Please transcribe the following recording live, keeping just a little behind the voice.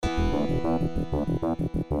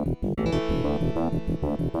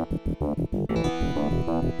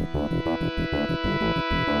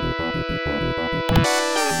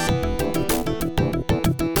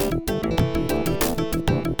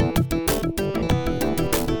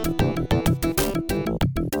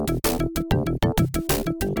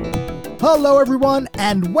Hello everyone,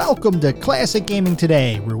 and welcome to Classic Gaming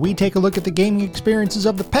Today, where we take a look at the gaming experiences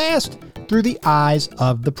of the past through the eyes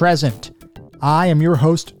of the present. I am your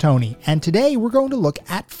host, Tony, and today we're going to look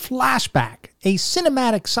at Flashback, a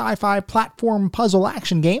cinematic sci-fi platform puzzle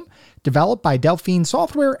action game developed by Delphine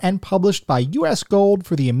Software and published by US Gold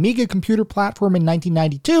for the Amiga computer platform in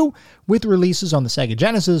 1992, with releases on the Sega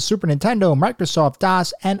Genesis, Super Nintendo, Microsoft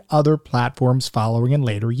DOS, and other platforms following in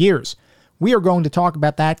later years. We are going to talk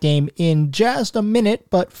about that game in just a minute,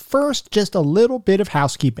 but first, just a little bit of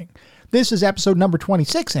housekeeping. This is episode number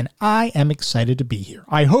 26, and I am excited to be here.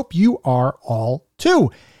 I hope you are all too.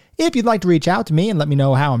 If you'd like to reach out to me and let me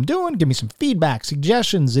know how I'm doing, give me some feedback,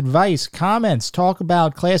 suggestions, advice, comments, talk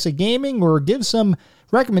about classic gaming, or give some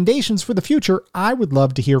recommendations for the future, I would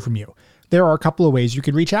love to hear from you. There are a couple of ways you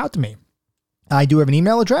could reach out to me. I do have an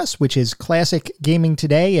email address, which is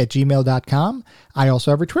classicgamingtoday@gmail.com. I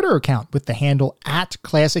also have a Twitter account with the handle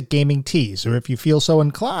 @classicgamingT. So if you feel so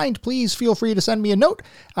inclined, please feel free to send me a note.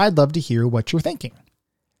 I'd love to hear what you're thinking.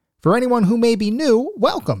 For anyone who may be new,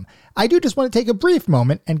 welcome. I do just want to take a brief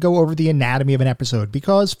moment and go over the anatomy of an episode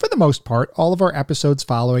because, for the most part, all of our episodes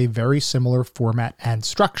follow a very similar format and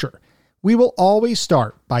structure. We will always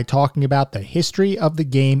start by talking about the history of the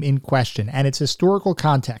game in question and its historical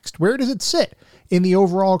context. Where does it sit in the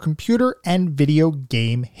overall computer and video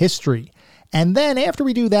game history? And then after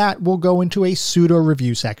we do that, we'll go into a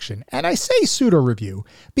pseudo-review section. And I say pseudo-review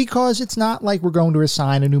because it's not like we're going to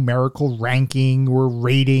assign a numerical ranking or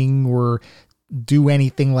rating or do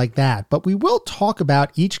anything like that. But we will talk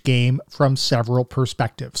about each game from several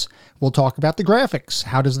perspectives. We'll talk about the graphics.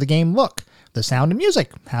 How does the game look? The sound and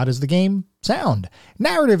music. How does the game sound?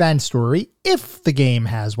 Narrative and story, if the game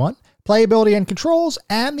has one. Playability and controls,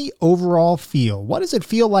 and the overall feel. What does it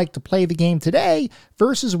feel like to play the game today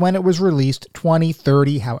versus when it was released 20,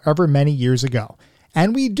 30, however many years ago?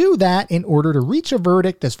 And we do that in order to reach a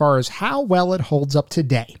verdict as far as how well it holds up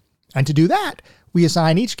today. And to do that, we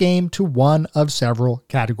assign each game to one of several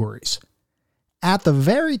categories. At the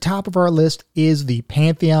very top of our list is the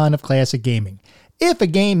pantheon of classic gaming. If a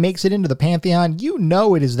game makes it into the pantheon, you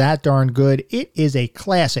know it is that darn good. It is a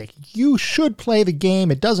classic. You should play the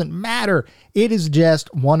game. It doesn't matter. It is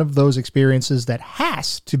just one of those experiences that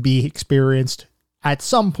has to be experienced at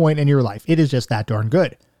some point in your life. It is just that darn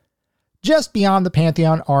good. Just beyond the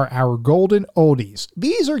pantheon are our golden oldies.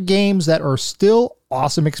 These are games that are still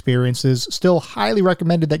awesome experiences, still highly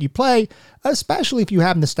recommended that you play, especially if you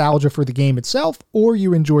have nostalgia for the game itself or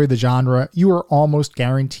you enjoy the genre. You are almost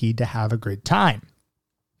guaranteed to have a good time.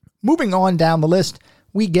 Moving on down the list,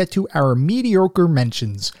 we get to our mediocre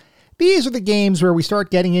mentions. These are the games where we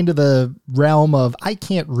start getting into the realm of I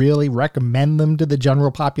can't really recommend them to the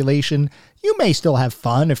general population. You may still have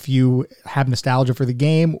fun if you have nostalgia for the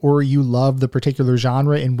game or you love the particular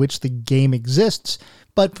genre in which the game exists,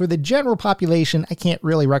 but for the general population, I can't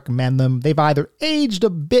really recommend them. They've either aged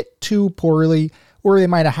a bit too poorly or they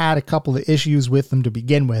might have had a couple of issues with them to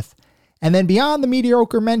begin with. And then beyond the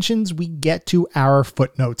mediocre mentions, we get to our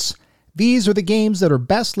footnotes. These are the games that are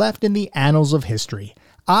best left in the annals of history.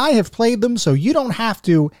 I have played them, so you don't have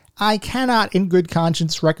to. I cannot in good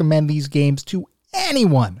conscience recommend these games to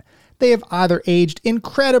anyone. They have either aged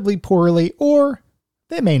incredibly poorly or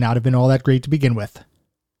they may not have been all that great to begin with.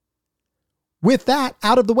 With that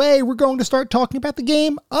out of the way, we're going to start talking about the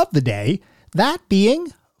game of the day, that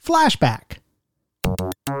being Flashback.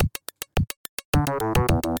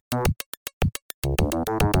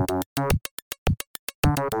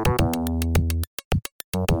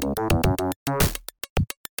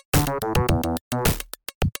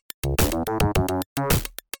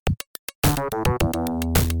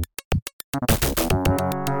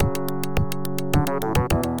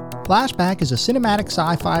 Flashback is a cinematic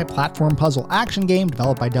sci-fi platform puzzle action game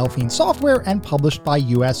developed by Delphine Software and published by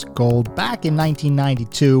US Gold back in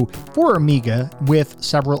 1992 for Amiga, with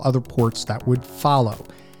several other ports that would follow.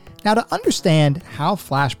 Now, to understand how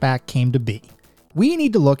Flashback came to be, we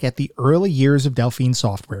need to look at the early years of Delphine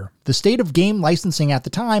Software, the state of game licensing at the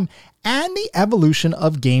time, and the evolution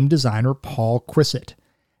of game designer Paul Quissett.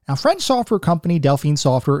 Now, French software company Delphine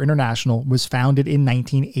Software International was founded in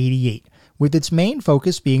 1988. With its main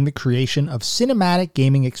focus being the creation of cinematic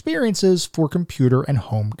gaming experiences for computer and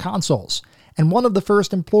home consoles. And one of the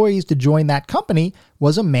first employees to join that company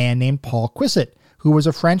was a man named Paul Quissett, who was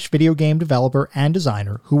a French video game developer and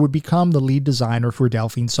designer who would become the lead designer for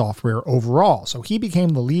Delphine Software overall. So he became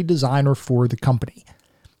the lead designer for the company.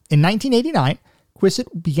 In 1989,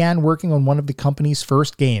 Quissett began working on one of the company's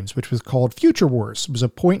first games, which was called Future Wars. It was a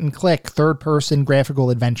point-and-click, third-person graphical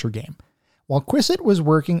adventure game. While Quissit was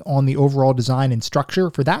working on the overall design and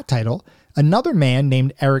structure for that title, another man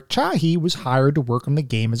named Eric Chahi was hired to work on the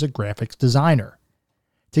game as a graphics designer.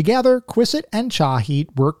 Together, Quissit and Chahi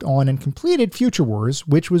worked on and completed Future Wars,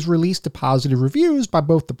 which was released to positive reviews by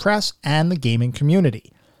both the press and the gaming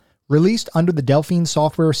community. Released under the Delphine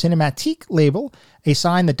Software Cinematique label, a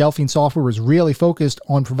sign that Delphine Software was really focused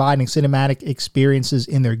on providing cinematic experiences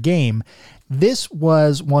in their game, this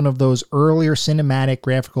was one of those earlier cinematic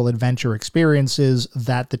graphical adventure experiences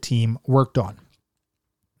that the team worked on.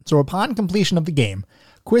 So upon completion of the game,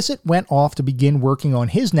 Quissit went off to begin working on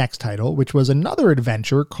his next title, which was another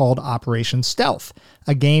adventure called Operation Stealth,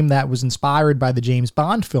 a game that was inspired by the James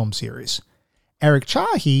Bond film series. Eric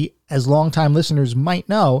Chahi, as longtime listeners might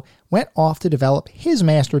know, went off to develop his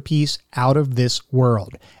masterpiece, Out of This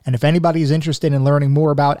World. And if anybody is interested in learning more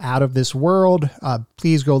about Out of This World,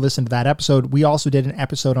 please go listen to that episode. We also did an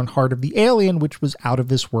episode on Heart of the Alien, which was Out of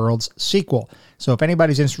This World's sequel. So if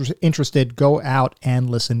anybody's interested, go out and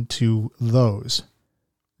listen to those.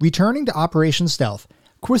 Returning to Operation Stealth,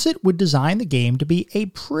 Quissit would design the game to be a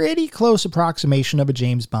pretty close approximation of a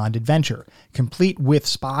James Bond adventure, complete with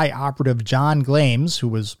spy operative John Glames, who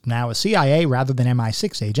was now a CIA rather than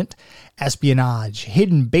MI6 agent, espionage,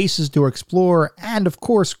 hidden bases to explore, and of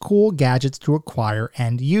course cool gadgets to acquire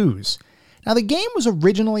and use. Now the game was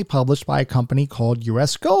originally published by a company called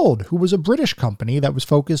US Gold, who was a British company that was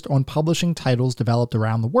focused on publishing titles developed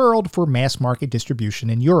around the world for mass market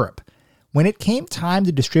distribution in Europe. When it came time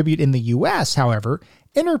to distribute in the US, however,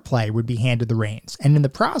 Interplay would be handed the reins, and in the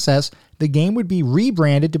process, the game would be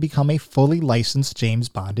rebranded to become a fully licensed James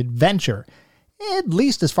Bond adventure, at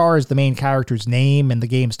least as far as the main character's name and the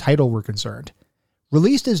game's title were concerned.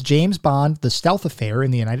 Released as James Bond: The Stealth Affair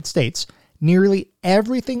in the United States, nearly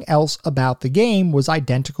everything else about the game was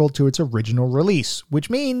identical to its original release, which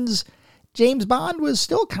means James Bond was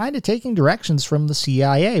still kind of taking directions from the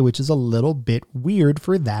CIA, which is a little bit weird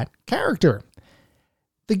for that character.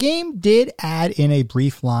 The game did add in a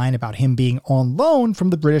brief line about him being on loan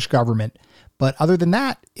from the British government, but other than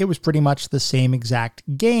that, it was pretty much the same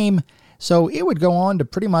exact game, so it would go on to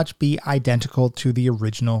pretty much be identical to the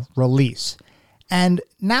original release. And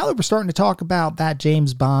now that we're starting to talk about that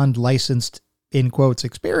James Bond licensed, in quotes,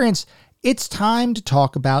 experience, it's time to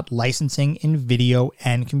talk about licensing in video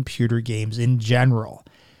and computer games in general.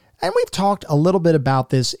 And we've talked a little bit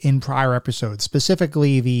about this in prior episodes,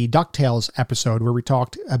 specifically the DuckTales episode where we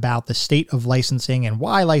talked about the state of licensing and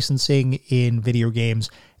why licensing in video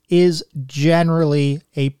games is generally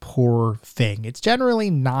a poor thing. It's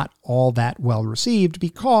generally not all that well received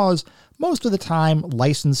because most of the time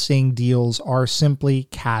licensing deals are simply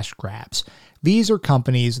cash grabs. These are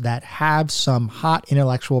companies that have some hot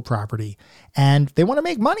intellectual property and they want to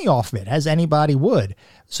make money off of it, as anybody would.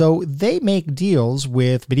 So they make deals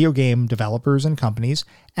with video game developers and companies,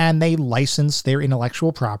 and they license their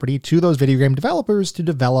intellectual property to those video game developers to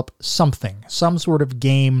develop something, some sort of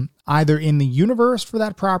game, either in the universe for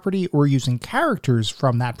that property or using characters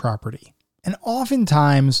from that property. And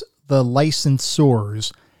oftentimes, the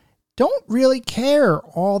licensors don't really care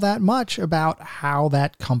all that much about how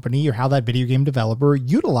that company or how that video game developer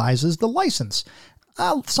utilizes the license.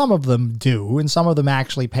 Some of them do, and some of them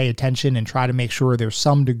actually pay attention and try to make sure there's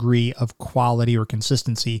some degree of quality or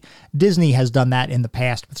consistency. Disney has done that in the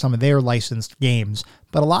past with some of their licensed games,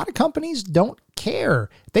 but a lot of companies don't care.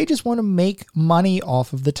 They just want to make money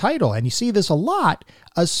off of the title, and you see this a lot,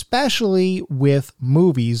 especially with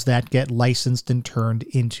movies that get licensed and turned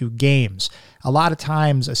into games. A lot of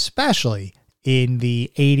times, especially in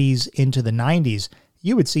the 80s into the 90s,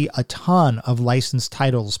 you would see a ton of licensed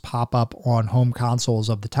titles pop up on home consoles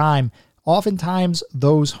of the time. Oftentimes,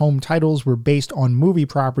 those home titles were based on movie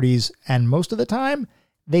properties, and most of the time,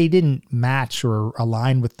 they didn't match or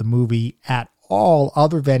align with the movie at all,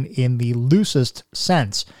 other than in the loosest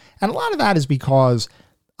sense. And a lot of that is because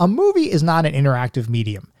a movie is not an interactive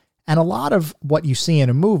medium, and a lot of what you see in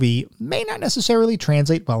a movie may not necessarily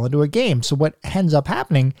translate well into a game. So what ends up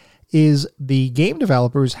happening is the game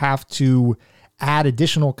developers have to add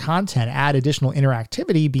additional content, add additional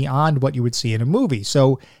interactivity beyond what you would see in a movie.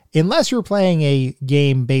 So unless you're playing a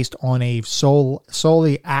game based on a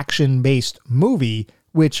solely action-based movie,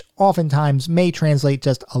 which oftentimes may translate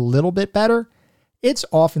just a little bit better, it's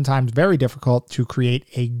oftentimes very difficult to create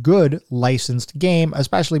a good licensed game,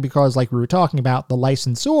 especially because, like we were talking about, the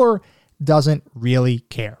licensor doesn't really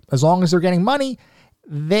care. As long as they're getting money,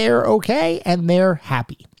 they're okay and they're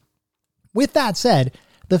happy. With that said,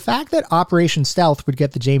 the fact that Operation Stealth would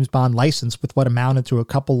get the James Bond license with what amounted to a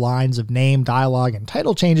couple lines of name, dialogue, and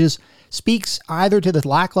title changes speaks either to the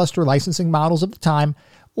lackluster licensing models of the time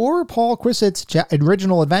or Paul Quisit's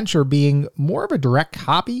original adventure being more of a direct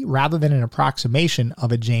copy rather than an approximation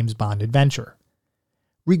of a James Bond adventure.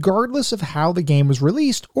 Regardless of how the game was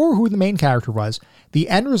released or who the main character was, the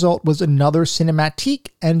end result was another cinematic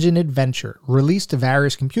engine adventure released to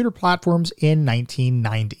various computer platforms in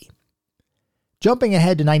 1990. Jumping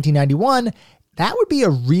ahead to 1991, that would be a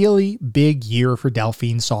really big year for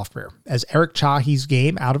Delphine Software, as Eric Chahi's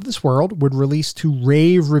game Out of This World would release to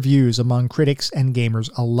rave reviews among critics and gamers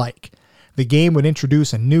alike. The game would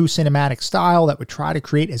introduce a new cinematic style that would try to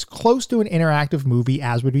create as close to an interactive movie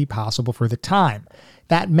as would be possible for the time.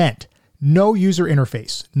 That meant no user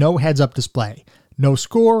interface, no heads-up display, no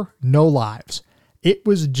score, no lives. It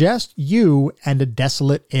was just you and a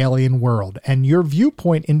desolate alien world, and your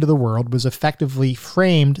viewpoint into the world was effectively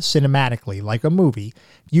framed cinematically like a movie.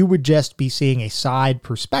 You would just be seeing a side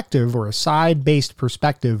perspective or a side-based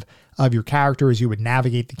perspective of your character as you would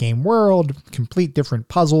navigate the game world, complete different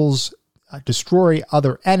puzzles, destroy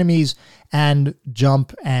other enemies, and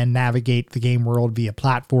jump and navigate the game world via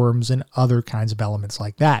platforms and other kinds of elements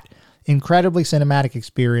like that. Incredibly cinematic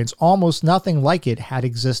experience. Almost nothing like it had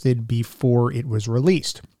existed before it was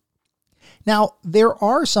released. Now, there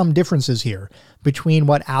are some differences here between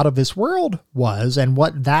what Out of This World was and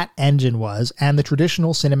what that engine was and the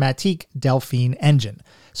traditional Cinematique Delphine engine.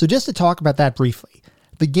 So just to talk about that briefly,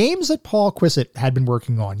 the games that Paul Quisit had been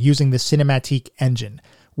working on using the Cinematique engine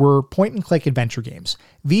were point-and-click adventure games.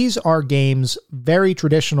 These are games very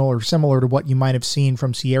traditional or similar to what you might have seen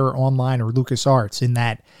from Sierra Online or LucasArts, in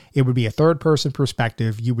that it would be a third-person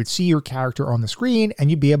perspective. You would see your character on the screen, and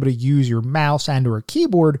you'd be able to use your mouse and or a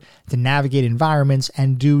keyboard to navigate environments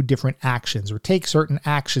and do different actions or take certain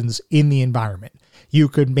actions in the environment. You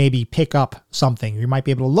could maybe pick up something. You might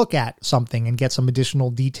be able to look at something and get some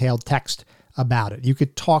additional detailed text about it. You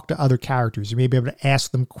could talk to other characters. You may be able to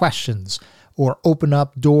ask them questions or open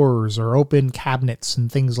up doors or open cabinets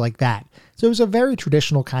and things like that. So it was a very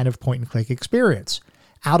traditional kind of point-and-click experience.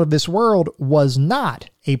 Out of This World was not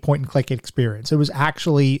a point-and-click experience. It was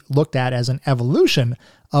actually looked at as an evolution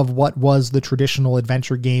of what was the traditional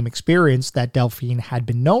adventure game experience that Delphine had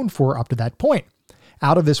been known for up to that point.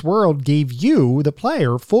 Out of This World gave you, the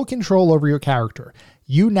player, full control over your character.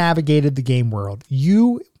 You navigated the game world.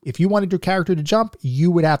 If you wanted your character to jump, you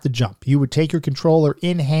would have to jump. You would take your controller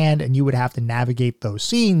in hand and you would have to navigate those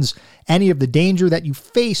scenes. Any of the danger that you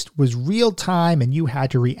faced was real time and you had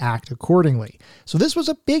to react accordingly. So this was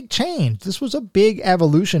a big change. This was a big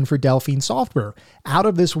evolution for Delphine Software. Out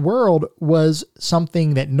of This World was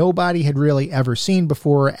something that nobody had really ever seen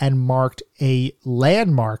before and marked a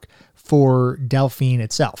landmark for Delphine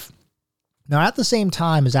itself. Now, at the same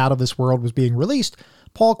time as Out of This World was being released,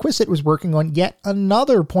 Paul Quisit was working on yet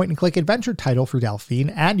another point-and-click adventure title for Delphine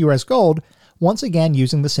and US Gold, once again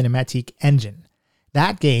using the Cinematique engine.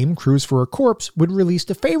 That game, Cruise for a Corpse, would release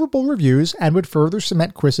to favorable reviews and would further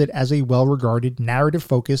cement Quisit as a well-regarded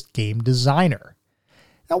narrative-focused game designer.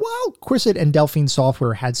 Now, while Quisit and Delphine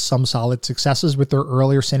Software had some solid successes with their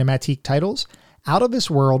earlier Cinematique titles, Out of This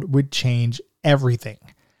World would change everything.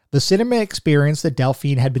 The cinema experience that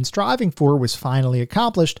Delphine had been striving for was finally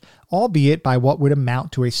accomplished, albeit by what would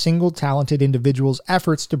amount to a single talented individual's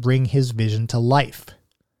efforts to bring his vision to life.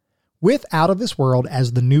 With Out of This World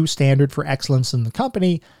as the new standard for excellence in the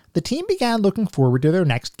company, the team began looking forward to their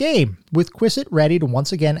next game, with Quisit ready to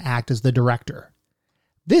once again act as the director.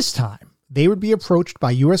 This time, they would be approached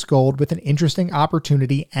by US Gold with an interesting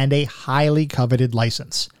opportunity and a highly coveted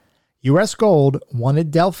license. US Gold wanted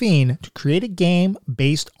Delphine to create a game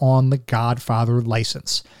based on the Godfather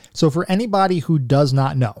license. So for anybody who does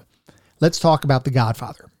not know, let's talk about The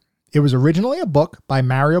Godfather. It was originally a book by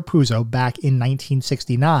Mario Puzo back in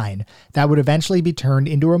 1969 that would eventually be turned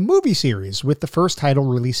into a movie series, with the first title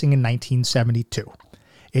releasing in 1972.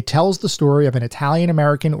 It tells the story of an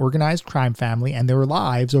Italian-American organized crime family and their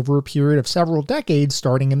lives over a period of several decades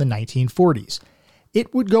starting in the 1940s.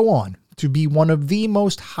 It would go on to be one of the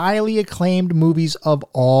most highly acclaimed movies of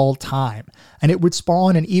all time, and it would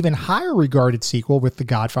spawn an even higher regarded sequel with The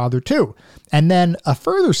Godfather 2, and then a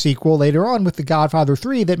further sequel later on with The Godfather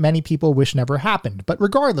 3 that many people wish never happened. But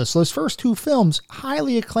regardless, those first two films,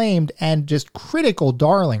 highly acclaimed and just critical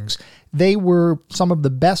darlings, they were some of the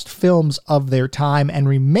best films of their time and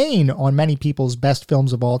remain on many people's best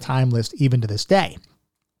films of all time list even to this day.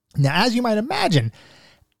 Now, as you might imagine,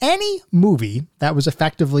 any movie that was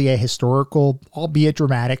effectively a historical, albeit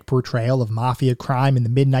dramatic, portrayal of mafia crime in the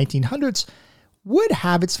mid-1900s would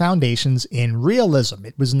have its foundations in realism.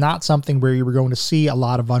 It was not something where you were going to see a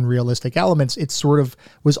lot of unrealistic elements. It sort of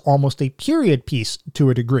was almost a period piece to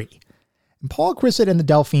a degree. And Paul Quisit and the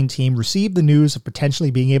Delphine team received the news of potentially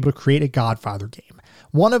being able to create a Godfather game.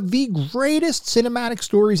 One of the greatest cinematic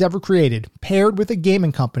stories ever created, paired with a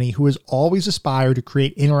gaming company who has always aspired to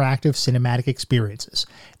create interactive cinematic experiences.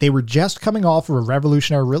 They were just coming off of a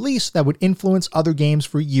revolutionary release that would influence other games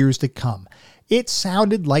for years to come. It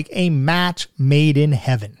sounded like a match made in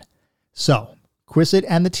heaven. So, Quissit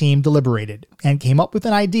and the team deliberated and came up with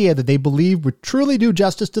an idea that they believed would truly do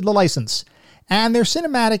justice to the license and their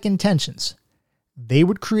cinematic intentions. They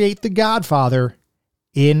would create The Godfather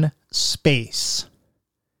in space.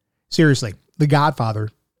 Seriously, The Godfather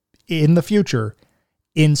in the future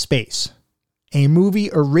in space. A movie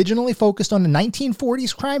originally focused on the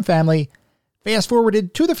 1940s crime family, fast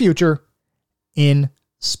forwarded to the future in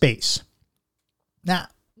space. Now,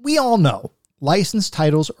 we all know licensed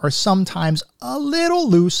titles are sometimes a little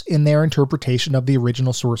loose in their interpretation of the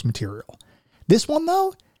original source material. This one,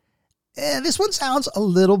 though, this one sounds a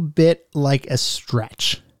little bit like a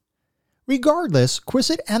stretch. Regardless,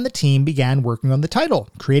 Quissit and the team began working on the title,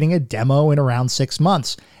 creating a demo in around 6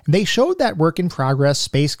 months. They showed that work-in-progress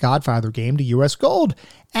Space Godfather game to US Gold,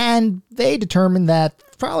 and they determined that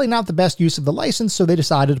probably not the best use of the license, so they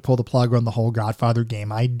decided to pull the plug on the whole Godfather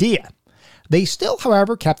game idea. They still,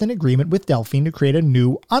 however, kept an agreement with Delphine to create a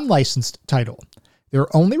new, unlicensed title.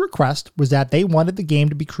 Their only request was that they wanted the game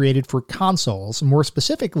to be created for consoles, more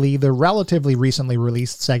specifically the relatively recently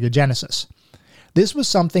released Sega Genesis. This was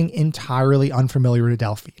something entirely unfamiliar to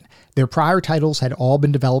Delphine. Their prior titles had all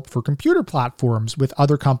been developed for computer platforms, with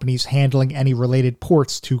other companies handling any related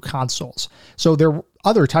ports to consoles. So their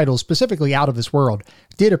other titles, specifically Out of This World,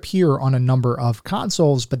 did appear on a number of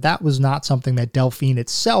consoles, but that was not something that Delphine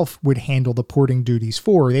itself would handle the porting duties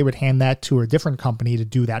for. They would hand that to a different company to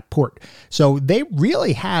do that port. So they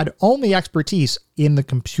really had only expertise in the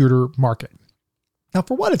computer market. Now,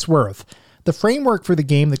 for what it's worth, the framework for the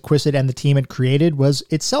game that Quissit and the team had created was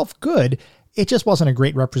itself good, it just wasn't a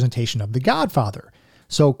great representation of The Godfather.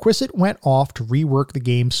 So Quissit went off to rework the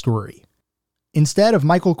game's story. Instead of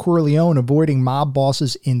Michael Corleone avoiding mob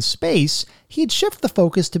bosses in space, he'd shift the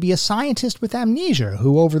focus to be a scientist with amnesia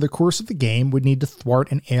who over the course of the game would need to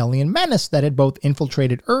thwart an alien menace that had both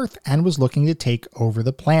infiltrated Earth and was looking to take over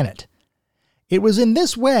the planet. It was in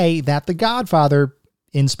this way that The Godfather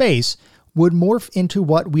in space would morph into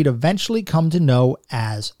what we'd eventually come to know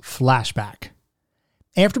as Flashback.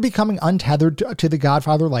 After becoming untethered to the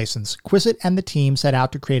Godfather license, Quissit and the team set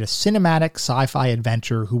out to create a cinematic sci-fi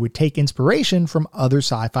adventure who would take inspiration from other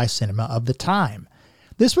sci-fi cinema of the time.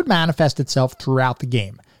 This would manifest itself throughout the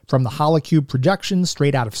game, from the holocube projections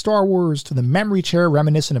straight out of Star Wars, to the memory chair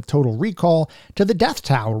reminiscent of Total Recall, to the Death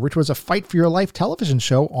Tower, which was a fight-for-your-life television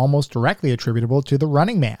show almost directly attributable to The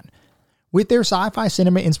Running Man. With their sci-fi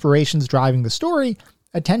cinema inspirations driving the story,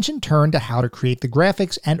 attention turned to how to create the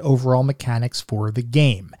graphics and overall mechanics for the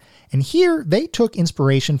game. And here, they took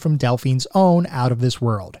inspiration from Delphine's own Out of This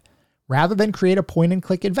World. Rather than create a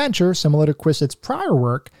point-and-click adventure similar to Quissit's prior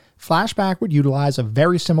work, Flashback would utilize a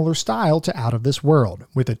very similar style to Out of This World,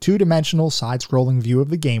 with a two-dimensional side-scrolling view of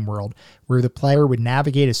the game world, where the player would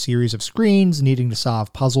navigate a series of screens, needing to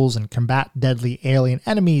solve puzzles and combat deadly alien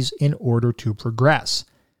enemies in order to progress.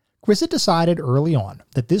 Quissit decided early on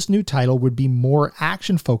that this new title would be more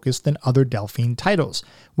action-focused than other Delphine titles,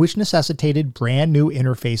 which necessitated brand new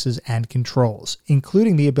interfaces and controls,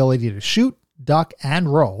 including the ability to shoot, duck,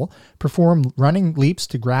 and roll, perform running leaps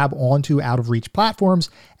to grab onto out-of-reach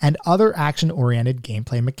platforms, and other action-oriented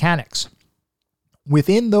gameplay mechanics.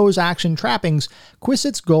 Within those action trappings,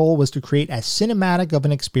 Quissit's goal was to create as cinematic of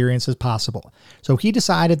an experience as possible, so he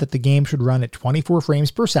decided that the game should run at 24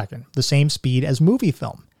 frames per second, the same speed as movie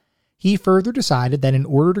film. He further decided that in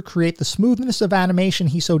order to create the smoothness of animation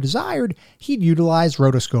he so desired, he'd utilize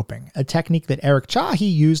rotoscoping, a technique that Eric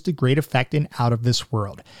Chahi used to great effect in Out of This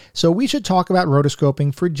World. So we should talk about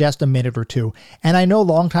rotoscoping for just a minute or two, and I know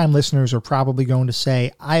longtime listeners are probably going to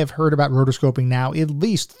say, I have heard about rotoscoping now at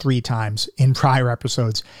least 3 times in prior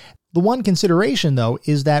episodes. The one consideration, though,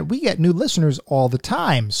 is that we get new listeners all the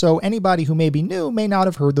time, so anybody who may be new may not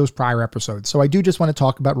have heard those prior episodes. So I do just want to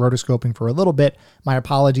talk about rotoscoping for a little bit. My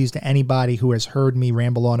apologies to anybody who has heard me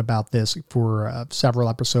ramble on about this for several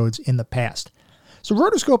episodes in the past. So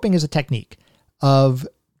rotoscoping is a technique of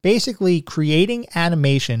basically creating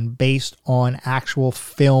animation based on actual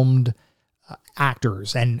filmed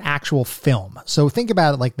actors and actual film. So think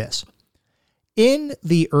about it like this. In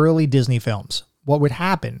the early Disney films, what would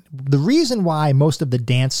happen, the reason why most of the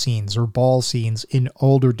dance scenes or ball scenes in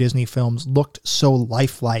older Disney films looked so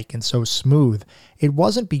lifelike and so smooth, it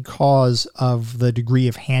wasn't because of the degree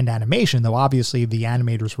of hand animation, though obviously the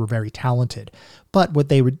animators were very talented. But what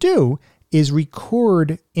they would do is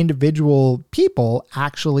record individual people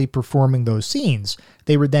actually performing those scenes.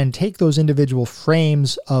 They would then take those individual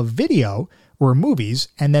frames of video or movies,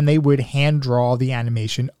 and then they would hand draw the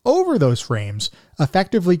animation over those frames,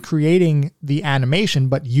 effectively creating the animation,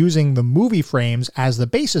 but using the movie frames as the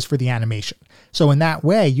basis for the animation. So in that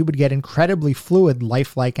way, you would get incredibly fluid,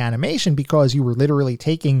 lifelike animation because you were literally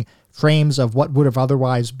taking frames of what would have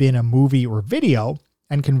otherwise been a movie or video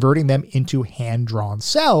and converting them into hand-drawn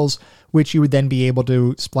cells, which you would then be able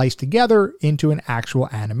to splice together into an actual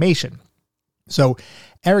animation. So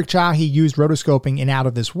Eric Chahi used rotoscoping in Out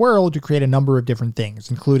of This World to create a number of different things,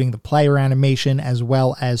 including the player animation as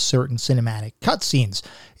well as certain cinematic cutscenes.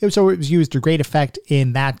 So it was used to great effect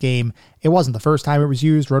in that game. It wasn't the first time it was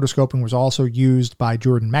used. Rotoscoping was also used by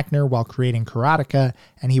Jordan Mechner while creating Karateka,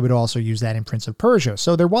 and he would also use that in Prince of Persia.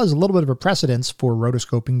 So there was a little bit of a precedence for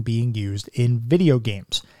rotoscoping being used in video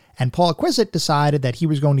games. And Paul Acquisite decided that he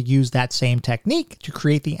was going to use that same technique to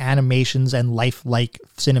create the animations and lifelike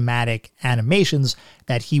cinematic animations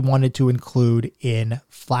that he wanted to include in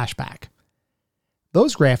Flashback.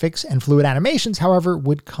 Those graphics and fluid animations, however,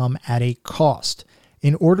 would come at a cost.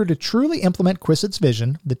 In order to truly implement Quisit's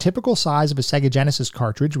vision, the typical size of a Sega Genesis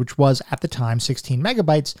cartridge, which was at the time 16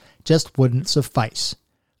 megabytes, just wouldn't suffice.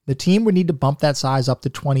 The team would need to bump that size up to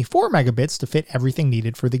 24 megabits to fit everything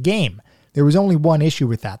needed for the game. There was only one issue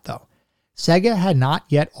with that, though. Sega had not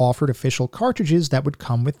yet offered official cartridges that would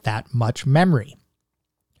come with that much memory.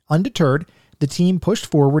 Undeterred, the team pushed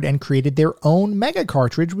forward and created their own Mega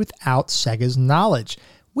cartridge without Sega's knowledge,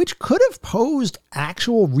 which could have posed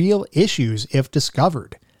actual real issues if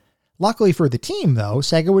discovered. Luckily for the team, though,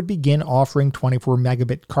 Sega would begin offering 24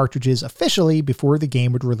 megabit cartridges officially before the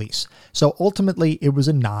game would release, so ultimately it was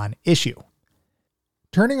a non-issue.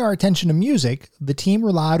 Turning our attention to music, the team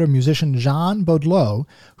relied on musician Jean Baudelot,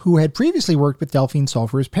 who had previously worked with Delphine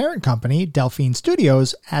Software's parent company, Delphine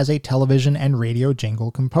Studios, as a television and radio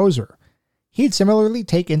jingle composer. He'd similarly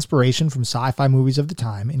take inspiration from sci-fi movies of the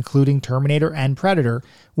time, including Terminator and Predator,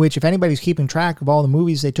 which, if anybody's keeping track of all the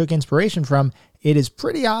movies they took inspiration from, it is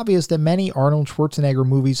pretty obvious that many Arnold Schwarzenegger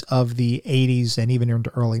movies of the 80s and even into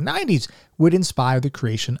early 90s would inspire the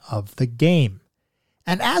creation of the game.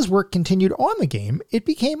 And as work continued on the game, it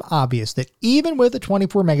became obvious that even with a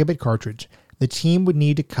 24 megabit cartridge, the team would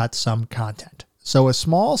need to cut some content. So a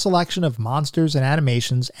small selection of monsters and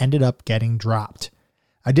animations ended up getting dropped.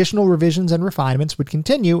 Additional revisions and refinements would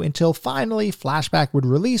continue until finally Flashback would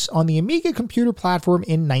release on the Amiga computer platform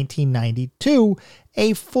in 1992,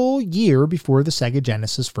 a full year before the Sega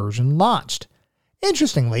Genesis version launched.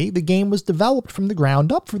 Interestingly, the game was developed from the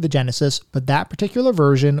ground up for the Genesis, but that particular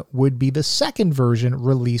version would be the second version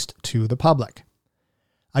released to the public.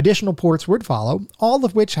 Additional ports would follow, all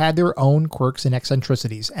of which had their own quirks and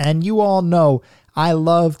eccentricities, and you all know I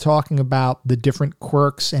love talking about the different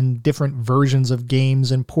quirks and different versions of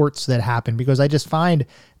games and ports that happen because I just find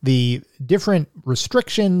the different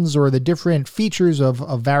restrictions or the different features of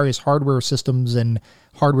various hardware systems and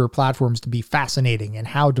hardware platforms to be fascinating, and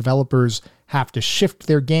how developers have to shift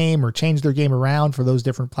their game or change their game around for those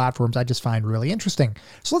different platforms I just find really interesting.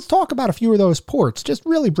 So let's talk about a few of those ports just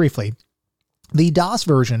really briefly. The DOS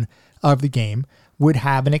version of the game would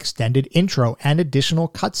have an extended intro and additional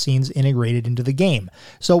cutscenes integrated into the game.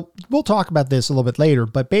 So we'll talk about this a little bit later,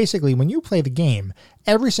 but basically when you play the game,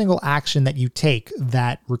 every single action that you take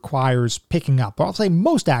that requires picking up, or I'll say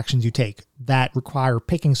most actions you take that require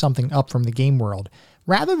picking something up from the game world,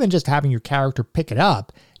 rather than just having your character pick it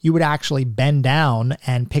up, you would actually bend down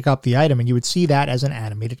and pick up the item, and you would see that as an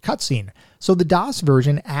animated cutscene. So the DOS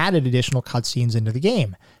version added additional cutscenes into the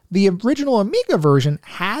game. The original Amiga version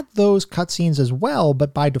had those cutscenes as well,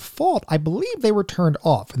 but by default, I believe they were turned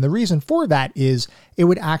off. And the reason for that is it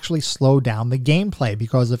would actually slow down the gameplay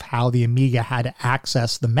because of how the Amiga had to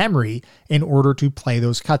access the memory in order to play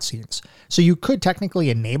those cutscenes. So you could technically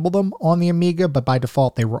enable them on the Amiga, but by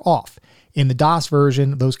default, they were off. In the DOS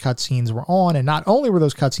version, those cutscenes were on, and not only were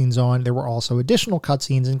those cutscenes on, there were also additional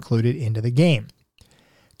cutscenes included into the game.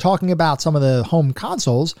 Talking about some of the home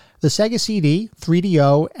consoles, the Sega CD,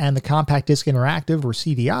 3DO, and the Compact Disc Interactive, or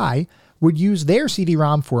CDI, would use their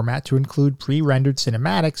CD-ROM format to include pre-rendered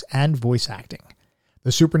cinematics and voice acting.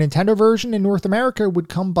 The Super Nintendo version in North America would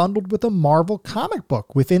come bundled with a Marvel comic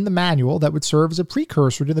book within the manual that would serve as a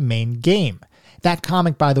precursor to the main game. That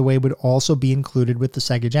comic, by the way, would also be included with the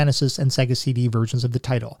Sega Genesis and Sega CD versions of the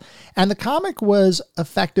title. And the comic was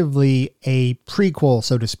effectively a prequel,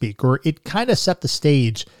 so to speak, or it kind of set the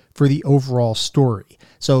stage for the overall story.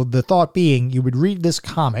 So the thought being, you would read this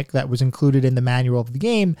comic that was included in the manual of the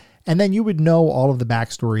game, and then you would know all of the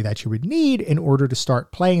backstory that you would need in order to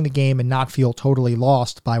start playing the game and not feel totally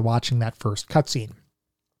lost by watching that first cutscene.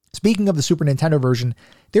 Speaking of the Super Nintendo version,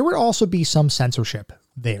 there would also be some censorship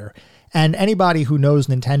there. And anybody who knows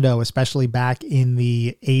Nintendo, especially back in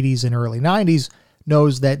the 80s and early 90s,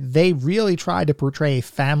 knows that they really tried to portray a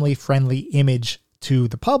family-friendly image to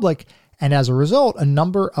the public, and as a result, a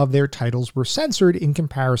number of their titles were censored in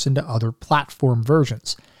comparison to other platform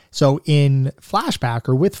versions. So in Flashback,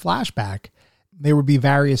 or with Flashback, there would be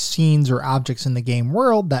various scenes or objects in the game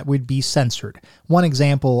world that would be censored. One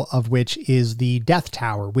example of which is the Death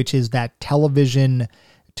Tower, which is that television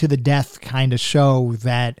to the death kind of show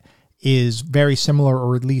that is very similar,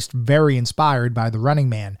 or at least very inspired by the Running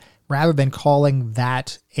Man. Rather than calling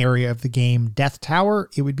that area of the game Death Tower,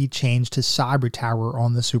 it would be changed to Cyber Tower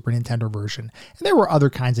on the Super Nintendo version. And there were other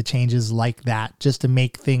kinds of changes like that, just to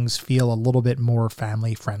make things feel a little bit more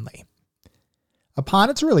family-friendly. Upon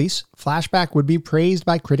its release, Flashback would be praised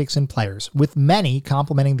by critics and players, with many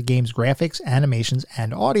complimenting the game's graphics, animations,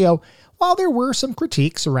 and audio, while there were some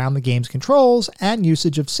critiques around the game's controls and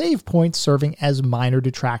usage of save points serving as minor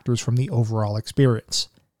detractors from the overall experience.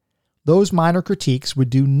 Those minor critiques would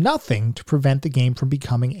do nothing to prevent the game from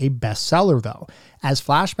becoming a bestseller, though, as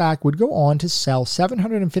Flashback would go on to sell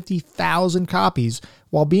 750,000 copies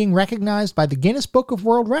while being recognized by the Guinness Book of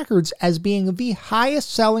World Records as being the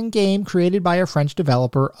highest-selling game created by a French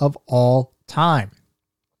developer of all time.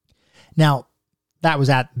 Now, that was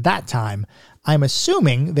at that time. I'm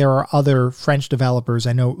assuming there are other French developers.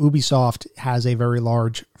 I know Ubisoft has a very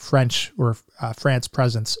large French or France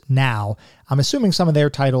presence now. I'm assuming some of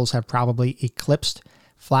their titles have probably eclipsed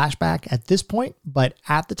Flashback at this point, but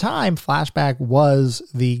at the time, Flashback was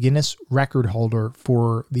the Guinness record holder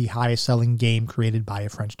for the highest selling game created by a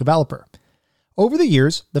French developer. Over the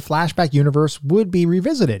years, the Flashback universe would be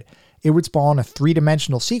revisited. It would spawn a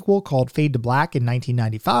three-dimensional sequel called Fade to Black in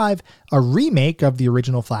 1995, a remake of the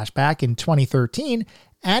original Flashback in 2013,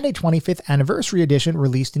 and a 25th anniversary edition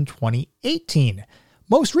released in 2018.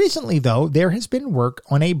 Most recently, though, there has been work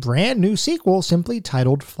on a brand new sequel simply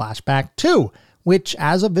titled Flashback 2, which,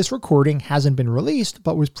 as of this recording, hasn't been released,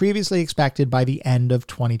 but was previously expected by the end of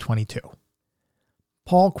 2022.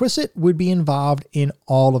 Paul Quissett would be involved in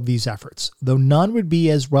all of these efforts, though none would be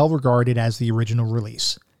as well regarded as the original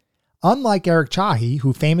release. Unlike Eric Chahi,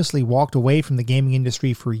 who famously walked away from the gaming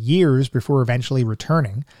industry for years before eventually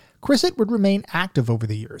returning, Quissett would remain active over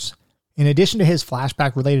the years. In addition to his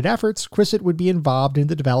Flashback-related efforts, Quissett would be involved in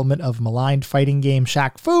the development of maligned fighting game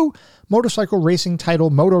Shaq Fu, motorcycle racing title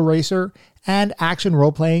Moto Racer, and action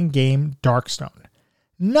role-playing game Darkstone.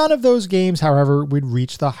 None of those games, however, would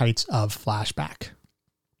reach the heights of Flashback.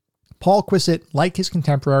 Paul Quissett, like his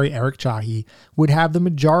contemporary Eric Chahi, would have the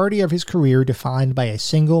majority of his career defined by a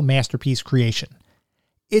single masterpiece creation.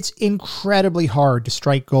 It's incredibly hard to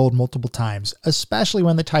strike gold multiple times, especially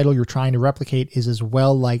when the title you're trying to replicate is as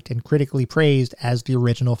well-liked and critically praised as the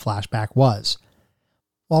original Flashback was.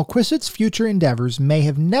 While Quissett's future endeavors may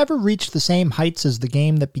have never reached the same heights as the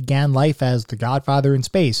game that began life as The Godfather in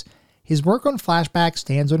Space, his work on Flashback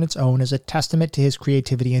stands on its own as a testament to his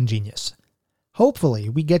creativity and genius. Hopefully,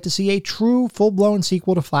 we get to see a true, full-blown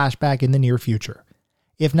sequel to Flashback in the near future.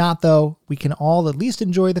 If not, though, we can all at least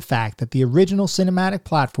enjoy the fact that the original cinematic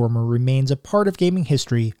platformer remains a part of gaming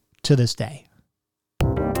history to this day.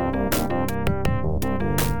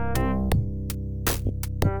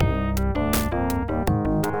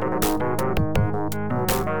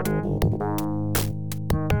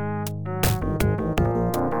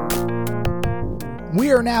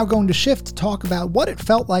 We are now going to shift to talk about what it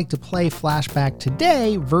felt like to play Flashback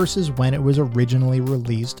today versus when it was originally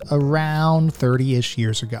released around 30-ish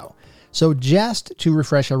years ago. So just to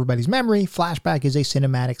refresh everybody's memory, Flashback is a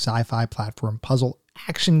cinematic sci-fi platform puzzle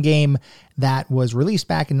action game that was released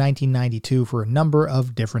back in 1992 for a number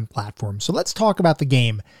of different platforms. So let's talk about the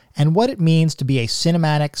game and what it means to be a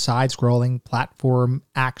cinematic side-scrolling platform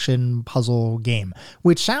action puzzle game,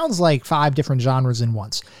 which sounds like 5 different genres in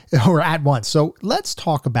once, or at once. So let's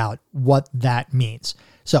talk about what that means.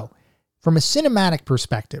 So from a cinematic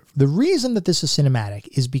perspective, the reason that this is cinematic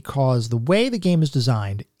is because the way the game is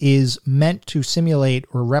designed is meant to simulate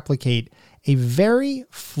or replicate a very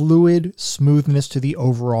fluid smoothness to the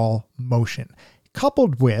overall motion,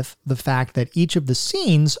 coupled with the fact that each of the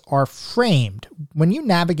scenes are framed. When you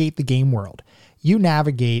navigate the game world, you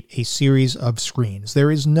navigate a series of screens. There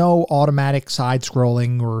is no automatic side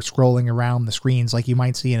scrolling or scrolling around the screens like you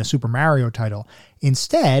might see in a Super Mario title.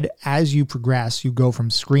 Instead, as you progress, you go from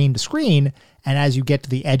screen to screen, and as you get to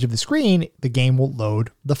the edge of the screen, the game will load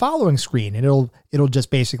the following screen. And it'll just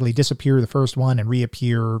basically disappear the first one and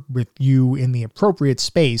reappear with you in the appropriate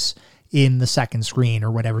space in the second screen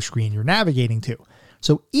or whatever screen you're navigating to.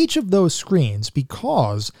 So each of those screens,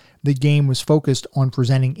 because the game was focused on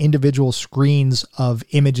presenting individual screens of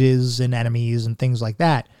images and enemies and things like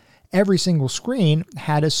that, every single screen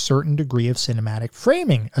had a certain degree of cinematic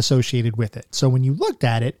framing associated with it. So when you looked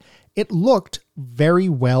at it, it looked very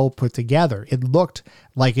well put together. It looked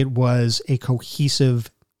like it was a cohesive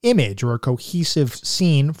image or a cohesive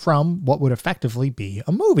scene from what would effectively be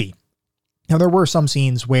a movie. Now, there were some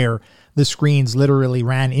scenes where the screens literally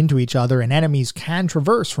ran into each other and enemies can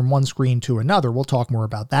traverse from one screen to another. We'll talk more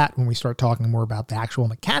about that when we start talking more about the actual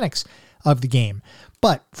mechanics of the game.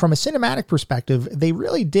 But from a cinematic perspective, they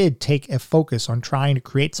really did take a focus on trying to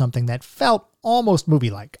create something that felt almost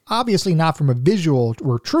movie-like. Obviously not from a visual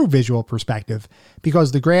or true visual perspective,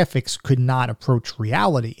 because the graphics could not approach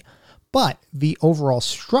reality. But the overall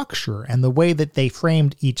structure and the way that they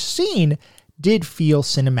framed each scene did feel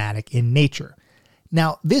cinematic in nature.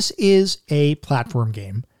 Now, this is a platform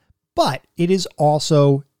game, but it is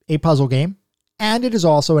also a puzzle game, and it is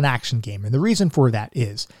also an action game. And the reason for that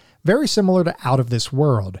is very similar to Out of This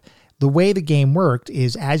World. The way the game worked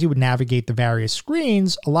is as you would navigate the various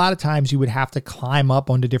screens, a lot of times you would have to climb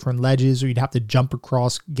up onto different ledges, or you'd have to jump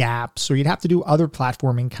across gaps, or you'd have to do other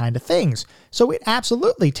platforming kind of things. So it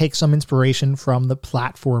absolutely takes some inspiration from the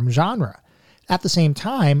platform genre. At the same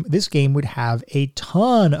time, this game would have a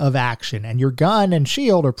ton of action, and your gun and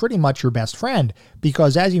shield are pretty much your best friend,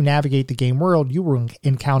 because as you navigate the game world, you will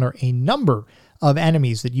encounter a number of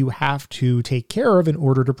enemies that you have to take care of in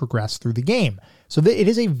order to progress through the game. So it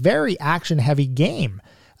is a very action-heavy game.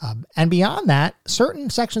 And beyond that, certain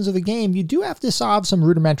sections of the game, you do have to solve some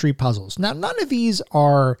rudimentary puzzles. Now, none of these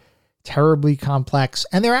are terribly complex,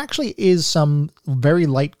 and there actually is some very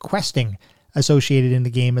light questing associated in the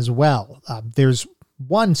game as well. There's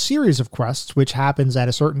one series of quests which happens at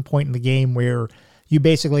a certain point in the game where you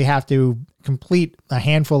basically have to complete a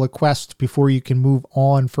handful of quests before you can move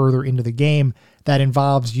on further into the game. That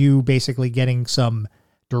involves you basically getting some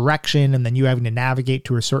direction and then you having to navigate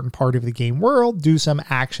to a certain part of the game world, do some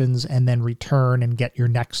actions, and then return and get your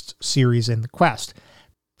next series in the quest.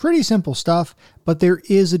 Pretty simple stuff, but there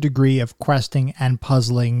is a degree of questing and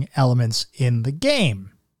puzzling elements in the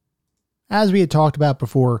game. As we had talked about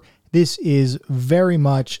before, this is very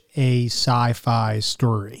much a sci-fi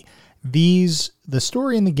story. The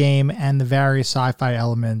story in the game and the various sci-fi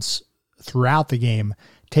elements throughout the game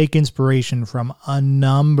take inspiration from a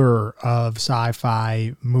number of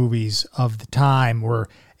sci-fi movies of the time, or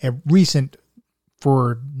recent,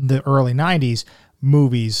 for the early 90s,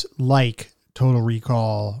 movies like Total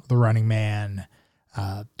Recall, The Running Man,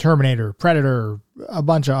 Terminator, Predator, a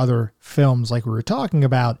bunch of other films like we were talking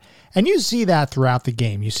about. And you see that throughout the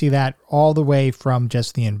game. You see that all the way from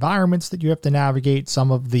just the environments that you have to navigate,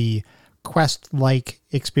 some of the quest-like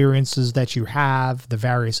experiences that you have, the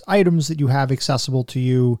various items that you have accessible to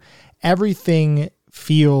you. Everything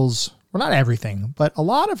feels, well, not everything, but a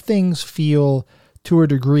lot of things feel to a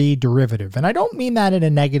degree derivative. And I don't mean that in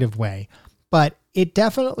a negative way, but it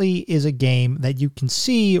definitely is a game that you can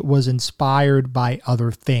see was inspired by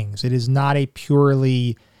other things. It is not a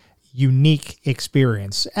purely unique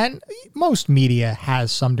experience, and most media has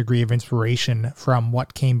some degree of inspiration from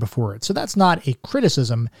what came before it. So that's not a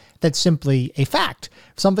criticism, that's simply a fact,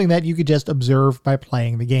 something that you could just observe by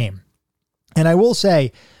playing the game. And I will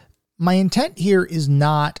say, my intent here is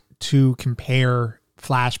not to compare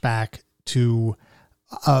Flashback to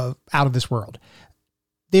Out of This World.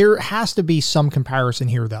 There has to be some comparison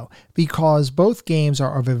here, though, because both games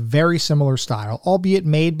are of a very similar style, albeit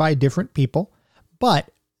made by different people. But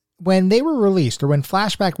when they were released, or when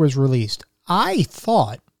Flashback was released, I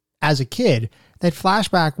thought, as a kid, that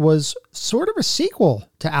Flashback was sort of a sequel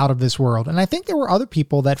to Out of This World. And I think there were other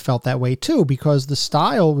people that felt that way too, because the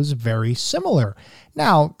style was very similar.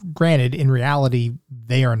 Now, granted, in reality,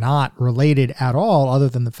 they are not related at all, other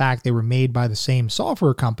than the fact they were made by the same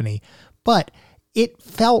software company. But it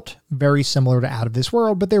felt very similar to Out of This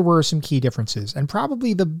World, but there were some key differences. And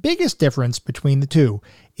probably the biggest difference between the two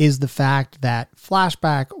is the fact that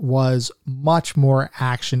Flashback was much more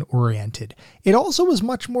action-oriented. It also was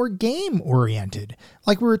much more game-oriented.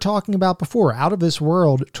 Like we were talking about before, Out of This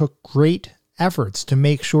World took great efforts to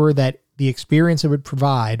make sure that the experience it would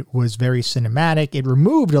provide was very cinematic. It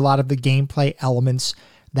removed a lot of the gameplay elements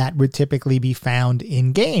that would typically be found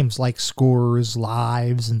in games like scores,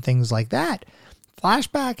 lives, and things like that.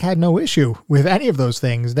 Flashback had no issue with any of those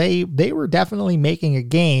things. They were definitely making a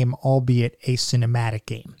game, albeit a cinematic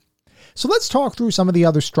game. So let's talk through some of the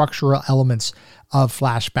other structural elements of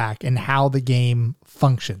Flashback and how the game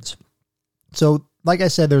functions. So, like I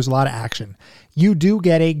said, there's a lot of action. You do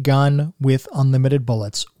get a gun with unlimited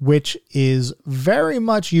bullets, which is very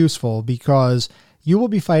much useful because you will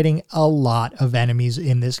be fighting a lot of enemies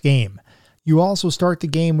in this game. You also start the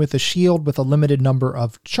game with a shield with a limited number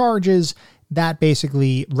of charges. That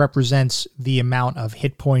basically represents the amount of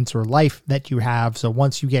hit points or life that you have. So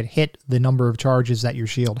once you get hit the number of charges that your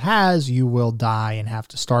shield has, you will die and have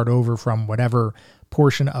to start over from whatever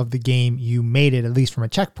portion of the game you made it, at least from a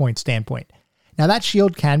checkpoint standpoint. Now that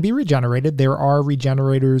shield can be regenerated. There are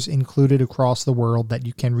regenerators included across the world that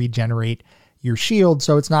you can regenerate your shield,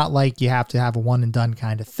 so it's not like you have to have a one and done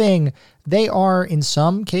kind of thing. They are, in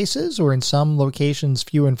some cases or in some locations,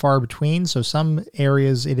 few and far between, so some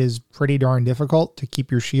areas it is pretty darn difficult to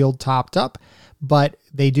keep your shield topped up, but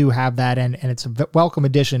they do have that, and it's a welcome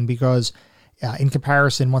addition because in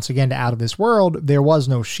comparison, once again, to Out of This World, there was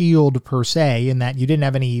no shield per se in that you didn't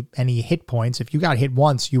have any hit points. If you got hit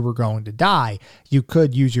once, you were going to die. You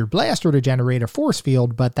could use your blaster to generate a force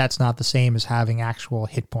field, but that's not the same as having actual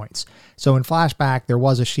hit points. So in Flashback, there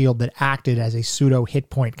was a shield that acted as a pseudo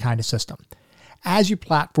hit point kind of system. As you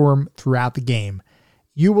platform throughout the game,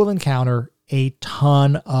 you will encounter a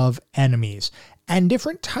ton of enemies and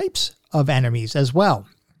different types of enemies as well.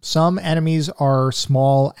 Some enemies are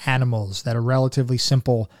small animals that are relatively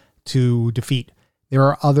simple to defeat. There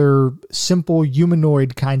are other simple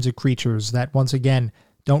humanoid kinds of creatures that, once again,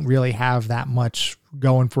 don't really have that much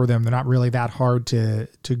going for them. They're not really that hard to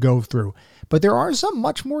go through. But there are some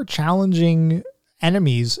much more challenging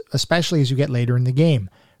enemies, especially as you get later in the game.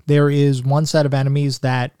 There is one set of enemies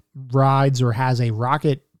that rides or has a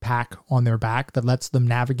rocket pack on their back that lets them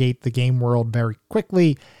navigate the game world very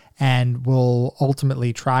quickly and will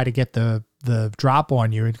ultimately try to get the drop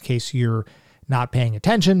on you in case you're not paying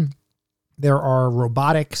attention. There are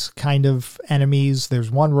robotics kind of enemies.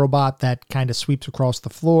 There's one robot that kind of sweeps across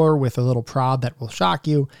the floor with a little prod that will shock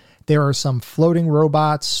you. There are some floating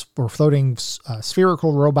robots or floating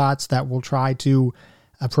spherical robots that will try to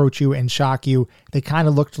approach you and shock you. They kind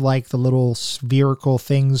of looked like the little spherical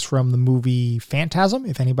things from the movie Phantasm.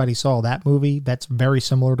 If anybody saw that movie, that's very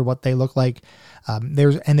similar to what they look like.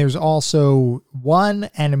 There's also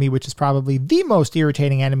one enemy, which is probably the most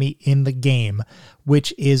irritating enemy in the game,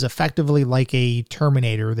 which is effectively like a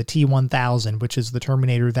Terminator, the T-1000, which is the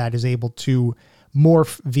Terminator that is able to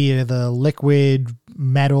morph via the liquid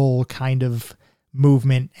metal kind of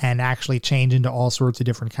movement and actually change into all sorts of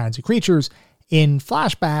different kinds of creatures. In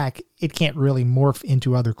Flashback, it can't really morph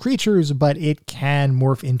into other creatures, but it can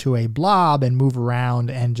morph into a blob and move around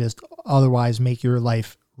and just otherwise make your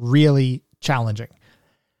life really challenging.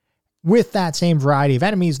 With that same variety of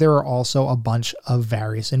enemies, there are also a bunch of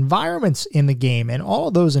various environments in the game, and all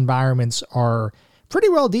of those environments are pretty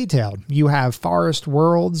well detailed. You have forest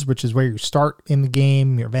worlds, which is where you start in the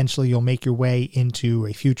game. Eventually, you'll make your way into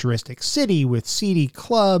a futuristic city with seedy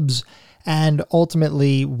clubs, and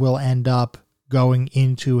ultimately will end up going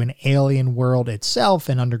into an alien world itself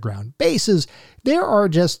and underground bases.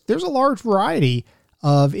 There's a large variety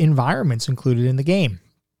of environments included in the game.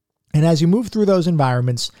 And as you move through those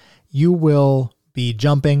environments, you will be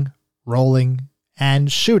jumping, rolling, and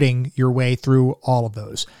shooting your way through all of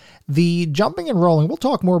those. The jumping and rolling, we'll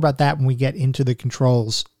talk more about that when we get into the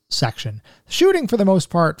controls section. Shooting, for the most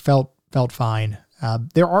part, felt fine.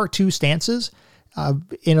 There are two stances.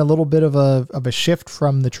 In a little bit of a shift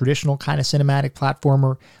from the traditional kind of cinematic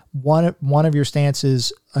platformer. One of your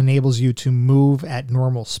stances enables you to move at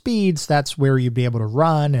normal speeds. That's where you'd be able to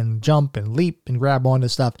run and jump and leap and grab onto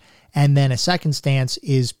stuff. And then a second stance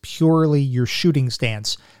is purely your shooting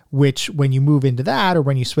stance, which when you move into that or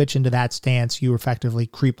when you switch into that stance, you effectively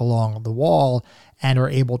creep along the wall and are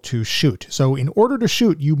able to shoot. So in order to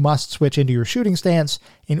shoot, you must switch into your shooting stance.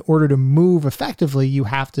 In order to move effectively, you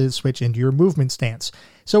have to switch into your movement stance.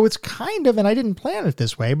 So it's kind of, and I didn't plan it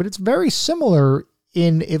this way, but it's very similar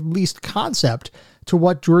in at least concept to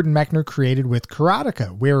what Jordan Mechner created with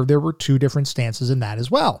Karateka, where there were two different stances in that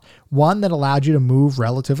as well. One that allowed you to move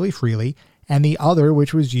relatively freely, and the other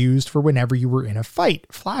which was used for whenever you were in a fight.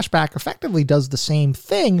 Flashback effectively does the same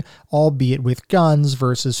thing, albeit with guns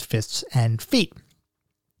versus fists and feet.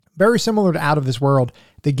 Very similar to Out of This World,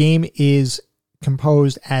 the game is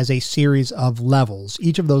composed as a series of levels.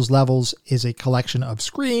 Each of those levels is a collection of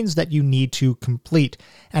screens that you need to complete.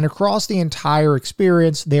 And across the entire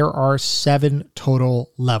experience, there are 7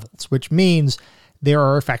 total levels, which means there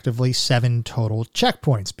are effectively 7 total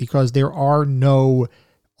checkpoints because there are no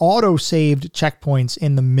auto-saved checkpoints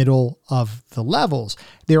in the middle of the levels.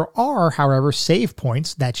 There are, however, save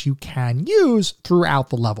points that you can use throughout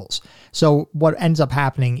the levels. So what ends up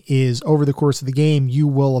happening is over the course of the game, you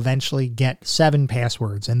will eventually get 7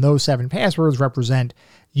 passwords, and those 7 passwords represent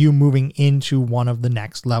you moving into one of the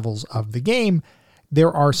next levels of the game.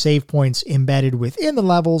 There are save points embedded within the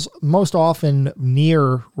levels, most often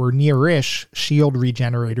near or near-ish shield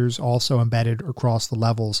regenerators also embedded across the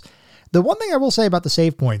levels. The one thing I will say about the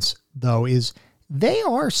save points, though, is they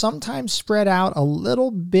are sometimes spread out a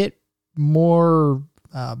little bit more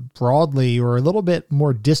broadly or a little bit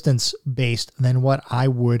more distance-based than what I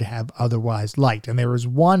would have otherwise liked. And there is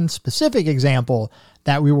one specific example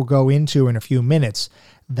that we will go into in a few minutes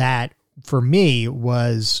that, for me,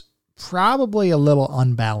 was probably a little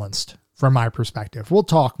unbalanced from my perspective. We'll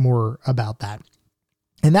talk more about that.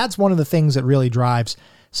 And that's one of the things that really drives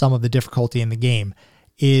some of the difficulty in the game,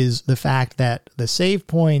 is the fact that the save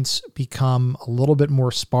points become a little bit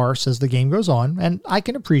more sparse as the game goes on. And I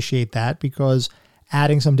can appreciate that because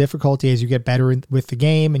adding some difficulty as you get better with the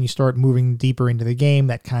game and you start moving deeper into the game,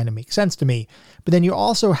 that kind of makes sense to me. But then you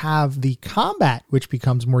also have the combat, which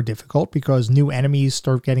becomes more difficult because new enemies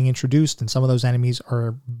start getting introduced, and some of those enemies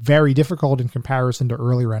are very difficult in comparison to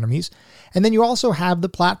earlier enemies. And then you also have the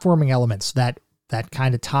platforming elements that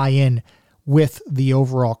kind of tie in with the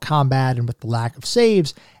overall combat and with the lack of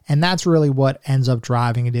saves, and that's really what ends up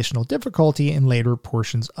driving additional difficulty in later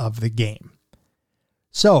portions of the game.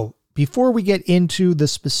 So, before we get into the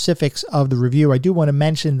specifics of the review, I do want to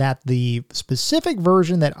mention that the specific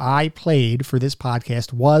version that I played for this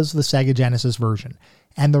podcast was the Sega Genesis version.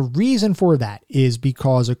 And the reason for that is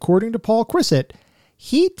because, according to Paul Quissett,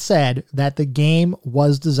 he said that the game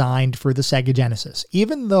was designed for the Sega Genesis.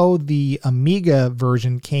 Even though the Amiga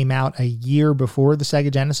version came out a year before the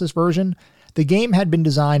Sega Genesis version, the game had been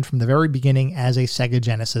designed from the very beginning as a Sega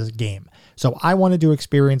Genesis game. So I wanted to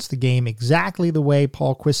experience the game exactly the way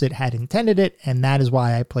Paul Quissett had intended it, and that is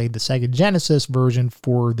why I played the Sega Genesis version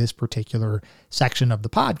for this particular section of the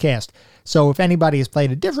podcast. So if anybody has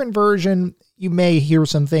played a different version, you may hear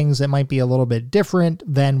some things that might be a little bit different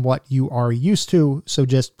than what you are used to, so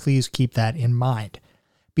just please keep that in mind.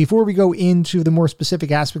 Before we go into the more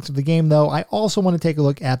specific aspects of the game, though, I also want to take a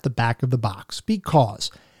look at the back of the box,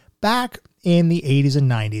 because back in the 80s and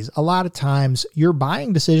 90s, a lot of times your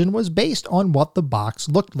buying decision was based on what the box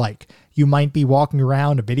looked like. You might be walking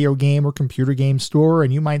around a video game or computer game store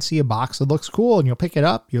and you might see a box that looks cool and you'll pick it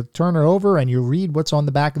up, you'll turn it over and you'll read what's on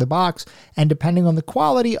the back of the box. And depending on the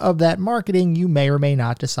quality of that marketing, you may or may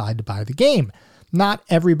not decide to buy the game. Not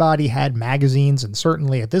everybody had magazines, and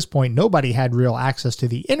certainly at this point, nobody had real access to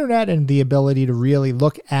the internet and the ability to really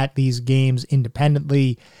look at these games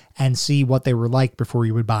independently and see what they were like before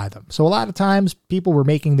you would buy them. So a lot of times, people were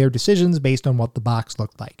making their decisions based on what the box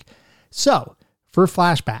looked like. So, for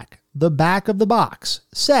Flashback, the back of the box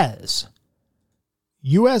says,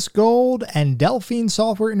 US Gold and Delphine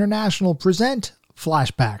Software International present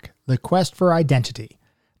Flashback, The Quest for Identity,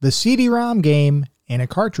 the CD-ROM game in a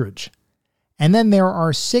cartridge. And then there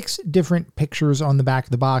are 6 different pictures on the back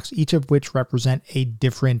of the box, each of which represent a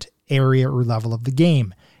different area or level of the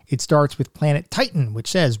game. It starts with Planet Titan,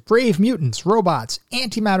 which says, brave mutants, robots,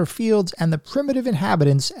 antimatter fields, and the primitive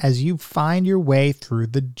inhabitants as you find your way through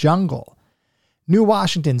the jungle. New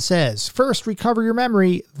Washington says, first recover your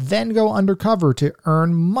memory, then go undercover to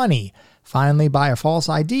earn money. Finally, buy a false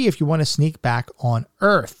ID if you want to sneak back on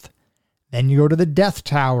Earth. Then you go to the Death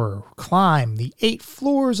Tower, climb the 8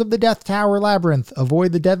 floors of the Death Tower labyrinth,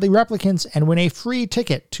 avoid the deadly replicants, and win a free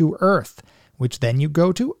ticket to Earth, which then you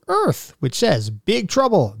go to Earth, which says, big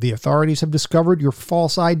trouble, the authorities have discovered your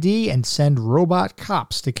false ID and send robot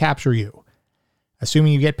cops to capture you.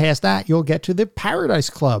 Assuming you get past that, you'll get to the Paradise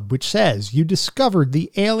Club, which says you discovered the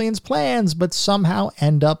aliens' plans, but somehow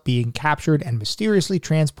end up being captured and mysteriously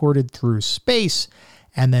transported through space.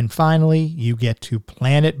 And then finally, you get to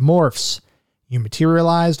Planet Morphs. You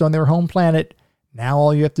materialized on their home planet. Now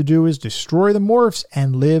all you have to do is destroy the morphs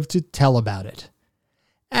and live to tell about it.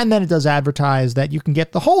 And then it does advertise that you can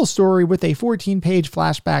get the whole story with a 14-page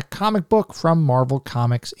flashback comic book from Marvel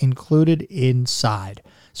Comics included inside.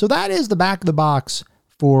 So that is the back of the box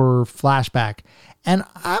for Flashback. And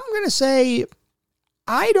I'm going to say,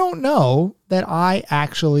 I don't know that I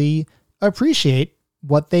actually appreciate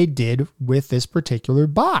what they did with this particular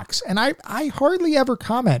box. And I hardly ever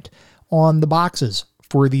comment on the boxes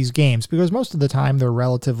for these games because most of the time they're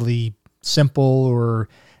relatively simple or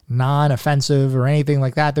non-offensive or anything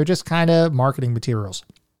like that. They're just kind of marketing materials.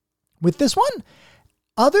 With this one,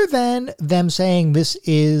 Other than them saying this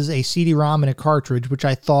is a CD-ROM and a cartridge, which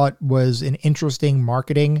I thought was an interesting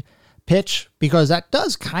marketing pitch, because that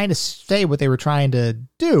does kind of say what they were trying to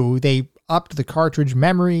do. They upped the cartridge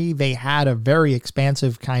memory. They had a very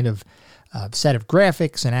expansive kind of set of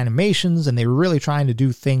graphics and animations, and they were really trying to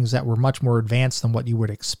do things that were much more advanced than what you would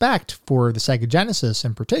expect for the Sega Genesis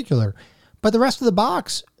in particular. But the rest of the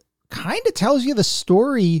box kind of tells you the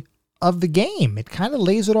story of the game. It kind of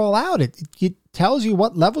lays it all out. It tells you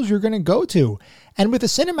what levels you're going to go to. And with a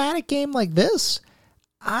cinematic game like this,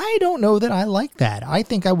 I don't know that I like that. I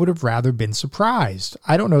think I would have rather been surprised.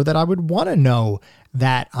 I don't know that I would want to know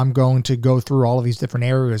that I'm going to go through all of these different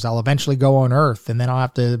areas. I'll eventually go on Earth, and then I'll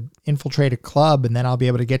have to infiltrate a club, and then I'll be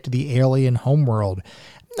able to get to the alien homeworld.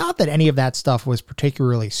 Not that any of that stuff was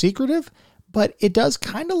particularly secretive, but it does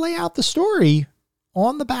kind of lay out the story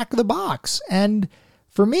on the back of the box. And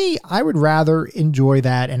for me, I would rather enjoy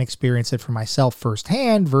that and experience it for myself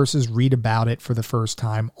firsthand versus read about it for the first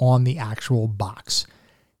time on the actual box.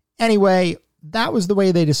 Anyway, that was the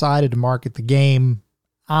way they decided to market the game.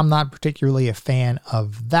 I'm not particularly a fan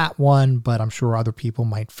of that one, but I'm sure other people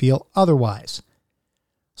might feel otherwise.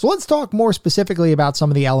 So let's talk more specifically about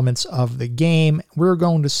some of the elements of the game. We're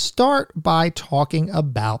going to start by talking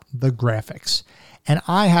about the graphics. And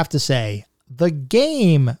I have to say, the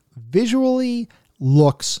game visually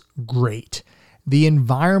looks great. The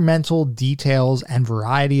environmental details and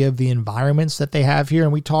variety of the environments that they have here,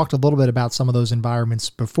 and we talked a little bit about some of those environments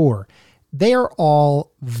before, they are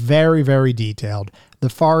all very, very detailed. The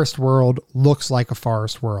forest world looks like a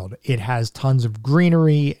forest world. It has tons of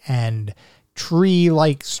greenery and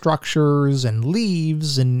tree-like structures and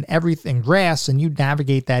leaves and everything, grass, and you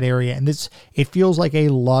navigate that area, and it feels like a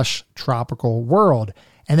lush tropical world.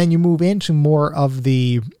 And then you move into more of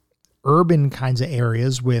the urban kinds of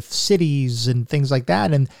areas with cities and things like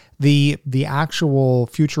that, and the actual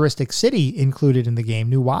futuristic city included in the game,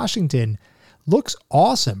 New Washington, looks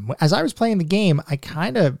awesome. As I was playing the game, I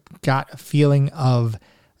kind of got a feeling of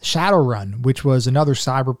Shadowrun, which was another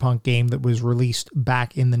cyberpunk game that was released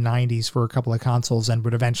back in the 90s for a couple of consoles and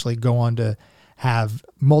would eventually go on to have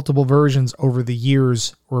multiple versions over the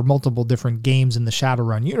years, or multiple different games in the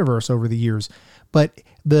Shadowrun universe over the years. But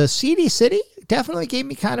the CD City definitely gave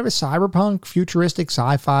me kind of a cyberpunk, futuristic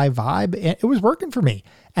sci-fi vibe. It was working for me.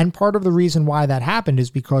 And part of the reason why that happened is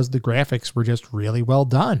because the graphics were just really well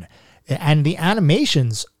done. And the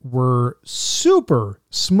animations were super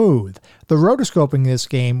smooth. The rotoscoping in this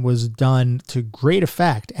game was done to great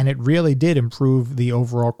effect, and it really did improve the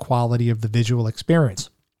overall quality of the visual experience.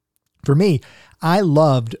 For me, I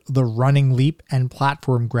loved the running leap and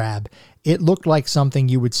platform grab. It looked like something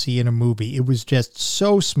you would see in a movie. It was just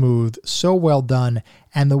so smooth, so well done,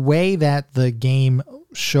 and the way that the game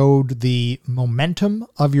showed the momentum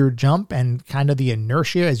of your jump and kind of the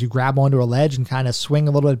inertia as you grab onto a ledge and kind of swing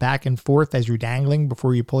a little bit back and forth as you're dangling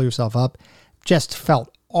before you pull yourself up just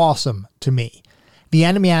felt awesome to me. The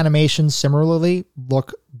enemy animations similarly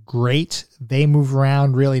look great. They move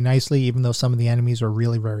around really nicely, even though some of the enemies are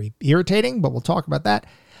really very irritating, but we'll talk about that.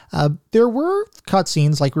 There were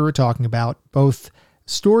cutscenes like we were talking about, both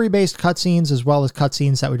story-based cutscenes as well as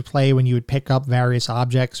cutscenes that would play when you would pick up various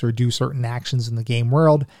objects or do certain actions in the game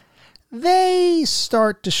world. They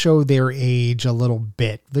start to show their age a little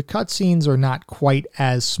bit. The cutscenes are not quite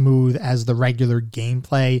as smooth as the regular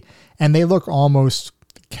gameplay, and they look almost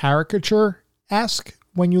caricature-esque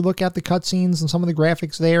when you look at the cutscenes and some of the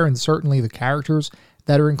graphics there, and certainly the characters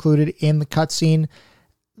that are included in the cutscene.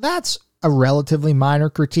 That's a relatively minor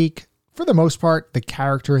critique. For the most part, the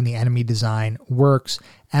character and the enemy design works,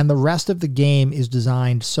 and the rest of the game is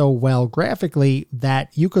designed so well graphically that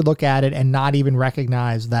you could look at it and not even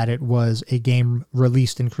recognize that it was a game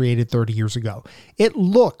released and created 30 years ago. It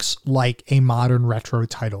looks like a modern retro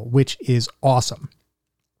title, which is awesome.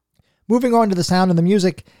 Moving on to the sound and the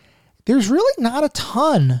music, there's really not a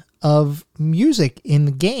ton of music in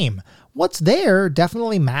the game. What's there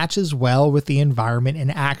definitely matches well with the environment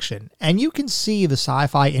and action, and you can see the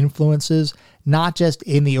sci-fi influences not just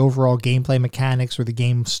in the overall gameplay mechanics or the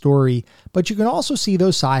game story, but you can also see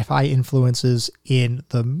those sci-fi influences in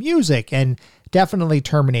the music, and definitely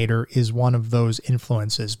Terminator is one of those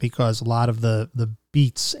influences because a lot of the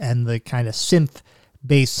beats and the kind of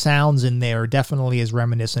synth-based sounds in there definitely is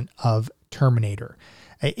reminiscent of Terminator.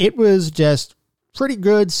 It was just pretty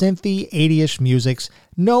good synthy 80-ish musics.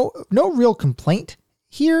 No real complaint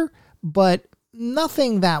here, but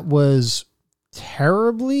nothing that was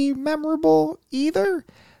terribly memorable either.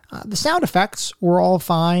 The sound effects were all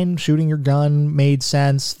fine. Shooting your gun made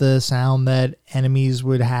sense. The sound that enemies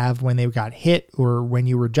would have when they got hit or when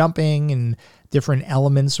you were jumping and different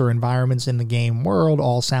elements or environments in the game world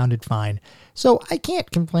all sounded fine. So I can't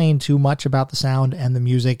complain too much about the sound and the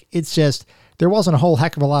music. It's just, there wasn't a whole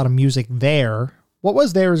heck of a lot of music there. What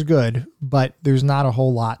was there is good, but there's not a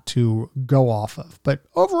whole lot to go off of. But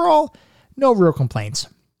overall, no real complaints.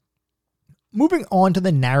 Moving on to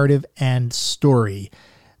the narrative and story.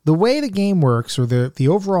 The way the game works, or the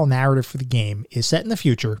overall narrative for the game, is set in the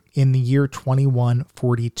future in the year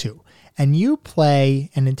 2142. And you play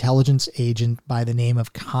an intelligence agent by the name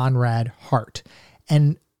of Conrad Hart.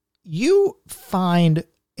 And you find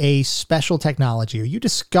a special technology, or you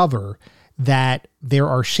discover that there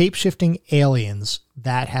are shape-shifting aliens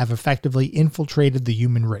that have effectively infiltrated the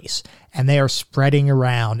human race. And they are spreading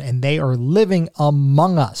around, and they are living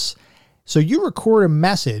among us. So you record a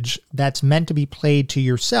message that's meant to be played to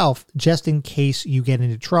yourself just in case you get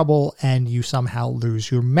into trouble and you somehow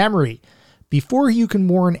lose your memory. Before you can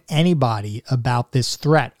warn anybody about this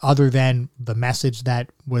threat, other than the message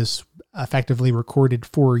that was effectively recorded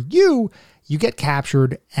for you, you get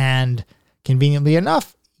captured, and conveniently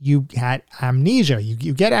enough, you had amnesia.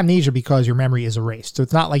 You get amnesia because your memory is erased. So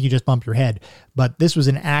it's not like you just bump your head, but this was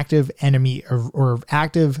an active enemy or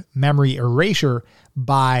active memory erasure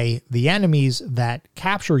by the enemies that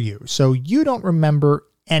capture you. So you don't remember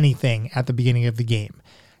anything at the beginning of the game.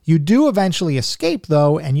 You do eventually escape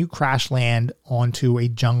though, and you crash land onto a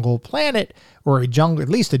jungle planet, or at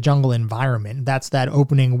least a jungle environment. That's that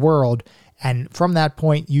opening world. And from that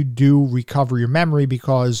point, you do recover your memory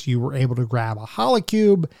because you were able to grab a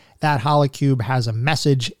holocube. That holocube has a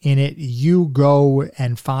message in it. You go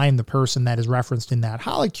and find the person that is referenced in that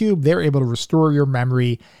holocube. They're able to restore your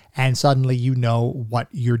memory, and suddenly you know what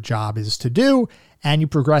your job is to do. And you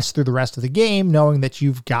progress through the rest of the game knowing that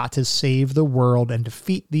you've got to save the world and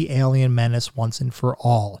defeat the alien menace once and for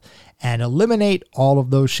all, and eliminate all of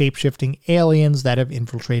those shape-shifting aliens that have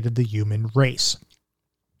infiltrated the human race.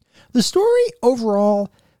 The story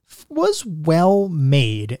overall was well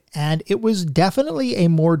made, and it was definitely a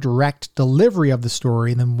more direct delivery of the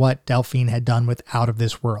story than what Delphine had done with Out of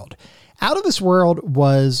This World. Out of This World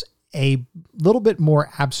was a little bit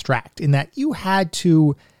more abstract in that you had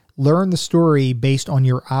to learn the story based on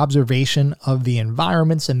your observation of the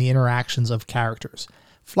environments and the interactions of characters.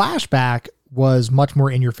 Flashback was much more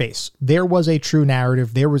in your face. There was a true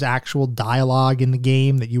narrative. There was actual dialogue in the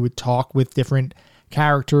game that you would talk with different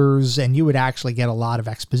characters, and you would actually get a lot of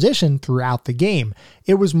exposition throughout the game.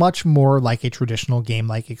 It was much more like a traditional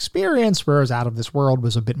game-like experience, whereas Out of This World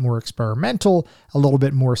was a bit more experimental, a little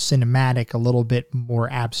bit more cinematic, a little bit more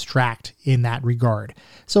abstract in that regard.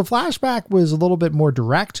 So Flashback was a little bit more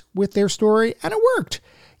direct with their story, and it worked.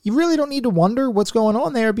 You really don't need to wonder what's going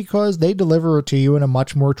on there because they deliver it to you in a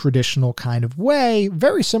much more traditional kind of way,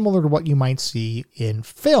 very similar to what you might see in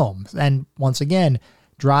film. And once again,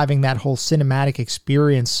 driving that whole cinematic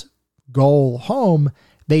experience goal home,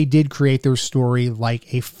 they did create their story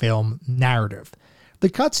like a film narrative. The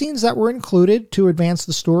cutscenes that were included to advance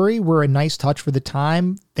the story were a nice touch for the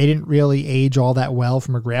time. They didn't really age all that well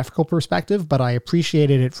from a graphical perspective, but I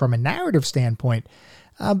appreciated it from a narrative standpoint.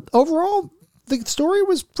 Overall, the story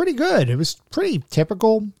was pretty good. It was pretty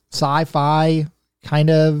typical sci-fi kind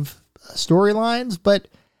of storylines, but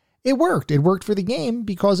it worked. It worked for the game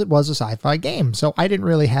because it was a sci-fi game. So I didn't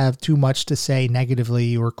really have too much to say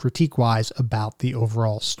negatively or critique-wise about the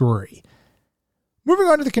overall story. Moving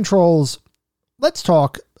on to the controls, let's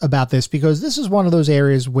talk about this because this is one of those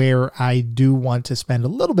areas where I do want to spend a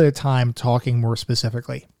little bit of time talking more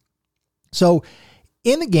specifically. So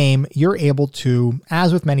in the game, you're able to,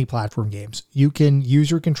 as with many platform games, you can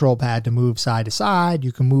use your control pad to move side to side.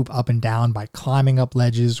 You can move up and down by climbing up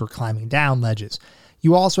ledges or climbing down ledges.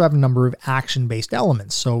 You also have a number of action-based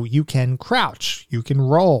elements, so you can crouch, you can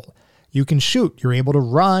roll, you can shoot, you're able to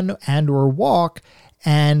run and or walk,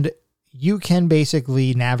 and you can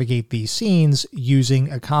basically navigate these scenes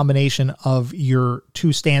using a combination of your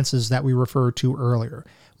two stances that we referred to earlier,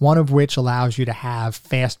 one of which allows you to have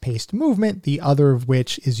fast-paced movement, the other of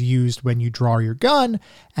which is used when you draw your gun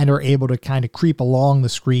and are able to kind of creep along the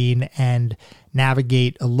screen and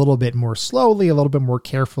navigate a little bit more slowly, a little bit more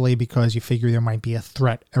carefully because you figure there might be a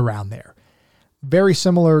threat around there. Very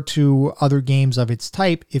similar to other games of its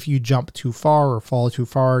type, if you jump too far or fall too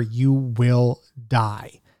far, you will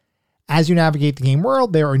die. As you navigate the game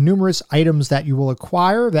world, there are numerous items that you will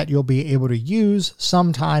acquire that you'll be able to use.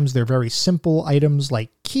 Sometimes they're very simple items like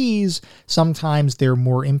keys. Sometimes they're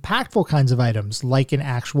more impactful kinds of items like an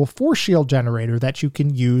actual force shield generator that you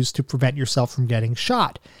can use to prevent yourself from getting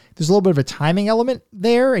shot. There's a little bit of a timing element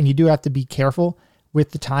there, and you do have to be careful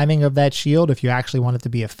with the timing of that shield if you actually want it to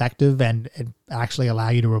be effective and actually allow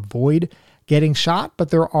you to avoid getting shot, but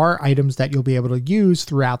there are items that you'll be able to use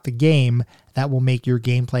throughout the game that will make your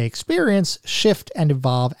gameplay experience shift and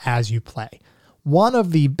evolve as you play. One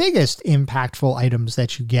of the biggest impactful items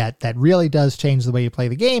that you get that really does change the way you play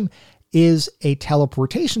the game is a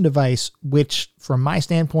teleportation device, which from my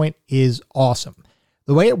standpoint is awesome.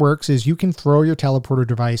 The way it works is you can throw your teleporter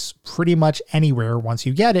device pretty much anywhere once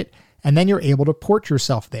you get it, and then you're able to port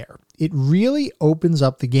yourself there. It really opens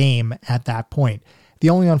up the game at that point. The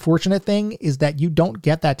only unfortunate thing is that you don't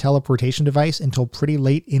get that teleportation device until pretty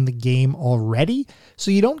late in the game already, so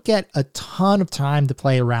you don't get a ton of time to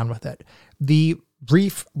play around with it. The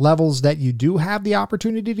brief levels that you do have the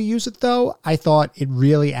opportunity to use it, though, I thought it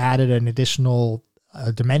really added an additional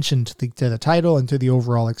dimension to the title and to the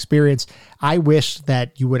overall experience. I wish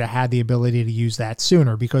that you would have had the ability to use that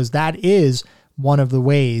sooner, because that is one of the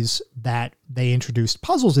ways that they introduced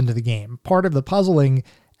puzzles into the game. Part of the puzzling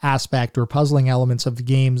aspect or puzzling elements of the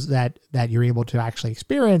games that you're able to actually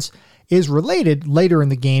experience is related later in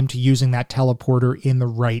the game to using that teleporter in the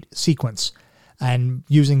right sequence and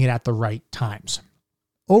using it at the right times.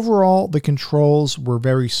 Overall, the controls were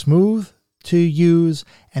very smooth to use,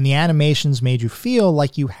 and the animations made you feel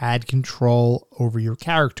like you had control over your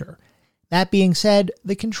character. That being said,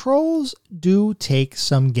 the controls do take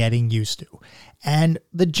some getting used to. And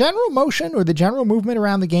the general motion or the general movement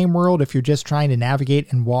around the game world, if you're just trying to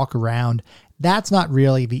navigate and walk around, that's not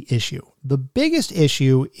really the issue. The biggest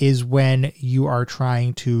issue is when you are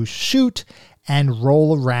trying to shoot and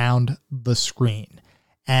roll around the screen.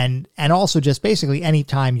 And also just basically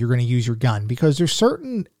anytime you're going to use your gun, because there's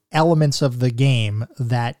certain elements of the game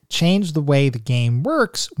that change the way the game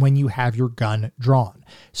works when you have your gun drawn.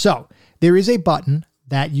 So there is a button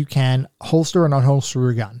that you can holster and unholster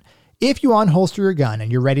your gun. If you unholster your gun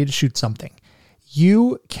and you're ready to shoot something,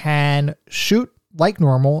 you can shoot like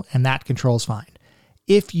normal and that controls fine.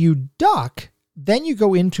 If you duck, then you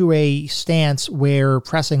go into a stance where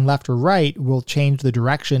pressing left or right will change the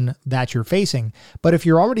direction that you're facing. But if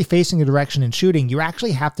you're already facing a direction and shooting, you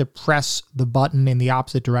actually have to press the button in the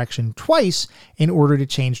opposite direction twice in order to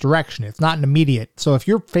change direction. It's not an immediate. So if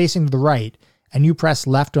you're facing to the right and you press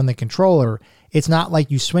left on the controller, it's not like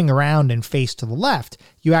you swing around and face to the left.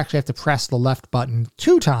 You actually have to press the left button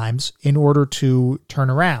 2 times in order to turn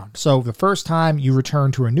around. So the first time you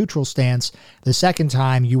return to a neutral stance, the second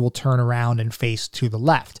time you will turn around and face to the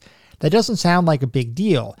left. That doesn't sound like a big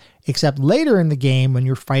deal, except later in the game when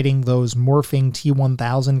you're fighting those morphing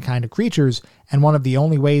T-1000 kind of creatures, and one of the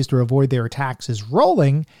only ways to avoid their attacks is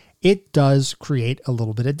rolling, it does create a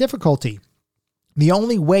little bit of difficulty. The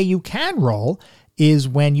only way you can roll is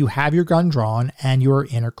when you have your gun drawn and you're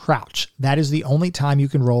in a crouch. That is the only time you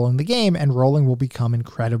can roll in the game, and rolling will become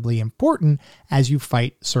incredibly important as you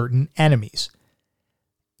fight certain enemies.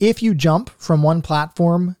 If you jump from one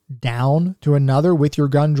platform down to another with your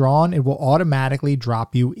gun drawn, it will automatically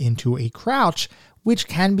drop you into a crouch, which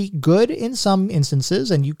can be good in some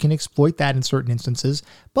instances, and you can exploit that in certain instances.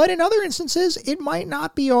 But in other instances, it might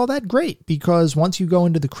not be all that great, because once you go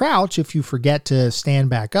into the crouch, if you forget to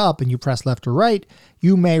stand back up and you press left or right,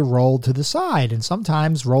 you may roll to the side. And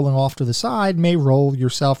sometimes rolling off to the side may roll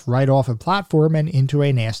yourself right off a platform and into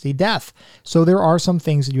a nasty death. So there are some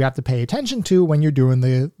things that you have to pay attention to when you're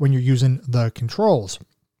using the controls.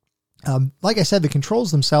 Like I said, the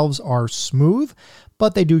controls themselves are smooth,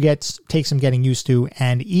 but they do take some getting used to.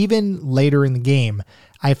 And even later in the game,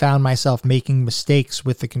 I found myself making mistakes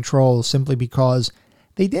with the controls simply because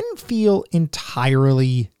they didn't feel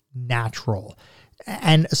entirely natural.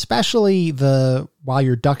 And especially while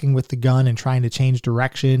you're ducking with the gun and trying to change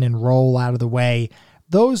direction and roll out of the way,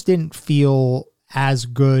 those didn't feel as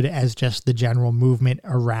good as just the general movement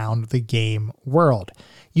around the game world.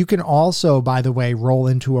 You can also, by the way, roll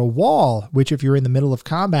into a wall, which if you're in the middle of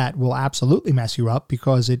combat will absolutely mess you up,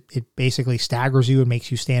 because it basically staggers you and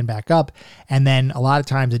makes you stand back up. And then a lot of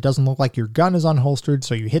times it doesn't look like your gun is unholstered,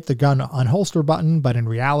 so you hit the gun unholster button, but in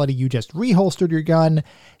reality you just reholstered your gun.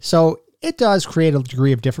 So it does create a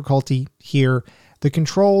degree of difficulty here. The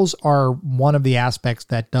controls are one of the aspects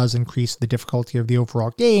that does increase the difficulty of the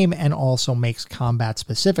overall game and also makes combat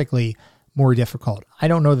specifically more difficult. I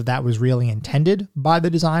don't know that that was really intended by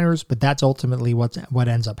the designers, but that's ultimately what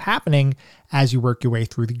ends up happening as you work your way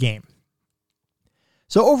through the game.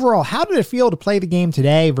 So overall, how did it feel to play the game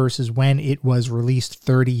today versus when it was released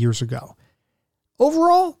 30 years ago?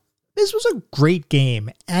 Overall, this was a great game,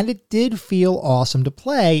 and it did feel awesome to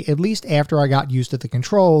play, at least after I got used to the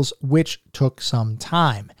controls, which took some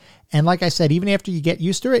time. And like I said, even after you get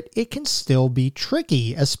used to it, it can still be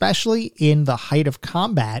tricky, especially in the height of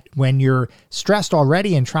combat when you're stressed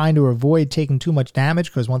already and trying to avoid taking too much damage,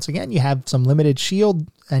 because once again, you have some limited shield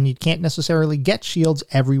and you can't necessarily get shields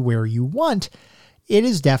everywhere you want, it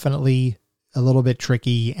is definitely a little bit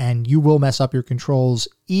tricky, and you will mess up your controls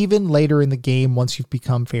even later in the game once you've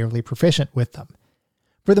become fairly proficient with them.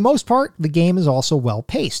 For the most part, the game is also well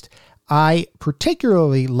paced. I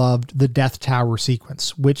particularly loved the Death Tower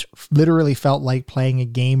sequence, which literally felt like playing a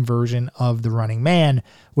game version of The Running Man,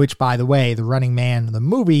 which, by the way, The Running Man, the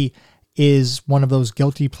movie, is one of those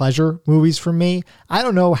guilty pleasure movies for me. I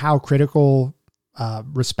don't know how critical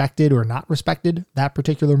respected or not respected that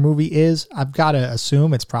particular movie is. I've got to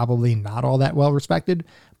assume it's probably not all that well respected,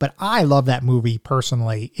 but I love that movie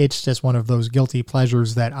personally. It's just one of those guilty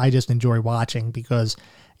pleasures that I just enjoy watching because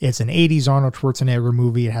it's an 80s Arnold Schwarzenegger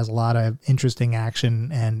movie. It has a lot of interesting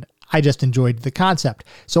action, and I just enjoyed the concept.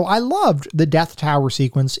 So I loved the Death Tower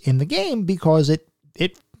sequence in the game because it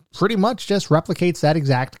pretty much just replicates that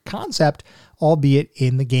exact concept, albeit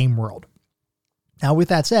in the game world. Now, with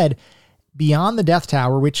that said, beyond the Death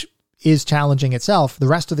Tower, which is challenging itself, the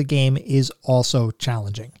rest of the game is also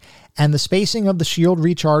challenging. And the spacing of the shield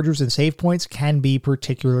rechargers and save points can be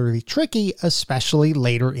particularly tricky, especially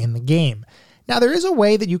later in the game. Now, there is a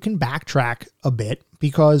way that you can backtrack a bit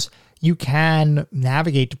because you can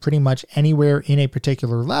navigate to pretty much anywhere in a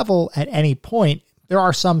particular level at any point. There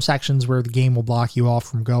are some sections where the game will block you off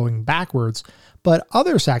from going backwards, but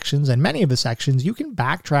other sections, and many of the sections, you can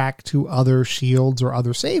backtrack to other shields or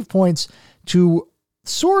other save points to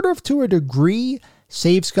sort of, to a degree,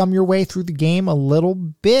 save scum your way through the game a little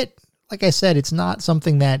bit. Like I said, it's not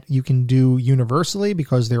something that you can do universally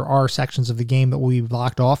because there are sections of the game that will be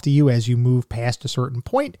blocked off to you as you move past a certain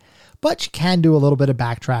point, but you can do a little bit of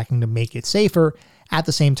backtracking to make it safer. At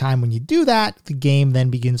the same time, when you do that, the game then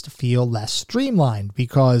begins to feel less streamlined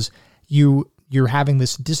because you're having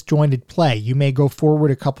this disjointed play. You may go forward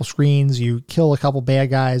a couple screens, you kill a couple bad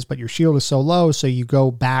guys, but your shield is so low, so you go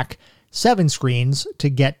back 7 screens to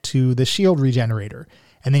get to the shield regenerator.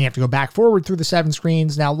 And then you have to go back forward through the 7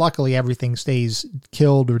 screens. Now, luckily, everything stays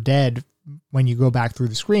killed or dead when you go back through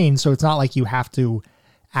the screen, so it's not like you have to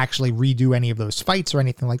actually redo any of those fights or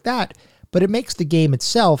anything like that, but it makes the game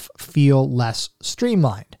itself feel less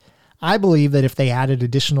streamlined. I believe that if they added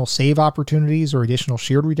additional save opportunities or additional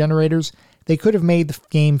shield regenerators, they could have made the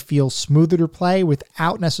game feel smoother to play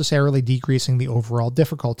without necessarily decreasing the overall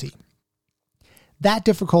difficulty. That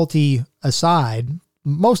difficulty aside,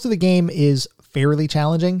 most of the game is fairly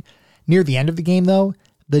challenging. Near the end of the game, though,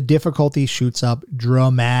 the difficulty shoots up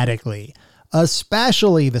dramatically,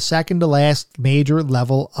 especially the second to last major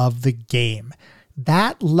level of the game.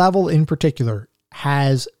 That level in particular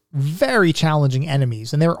has very challenging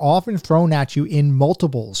enemies, and they're often thrown at you in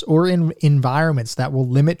multiples or in environments that will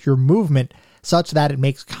limit your movement such that it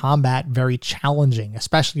makes combat very challenging,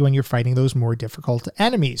 especially when you're fighting those more difficult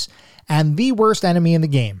enemies. And the worst enemy in the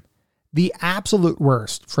game, the absolute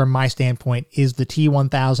worst from my standpoint, is the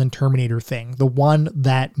T-1000 Terminator thing, the one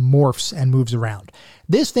that morphs and moves around.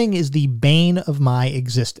 This thing is the bane of my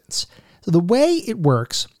existence. So the way it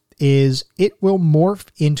works is it will morph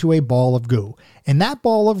into a ball of goo, and that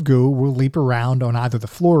ball of goo will leap around on either the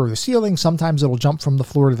floor or the ceiling. Sometimes it'll jump from the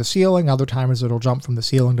floor to the ceiling, other times it'll jump from the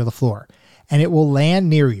ceiling to the floor, and it will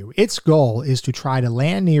land near you. Its goal is to try to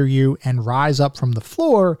land near you and rise up from the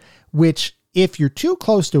floor, which, if you're too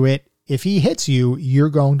close to it, if he hits you, you're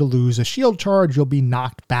going to lose a shield charge, you'll be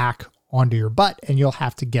knocked back onto your butt, and you'll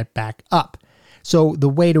have to get back up. So the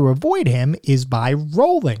way to avoid him is by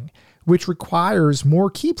rolling, which requires more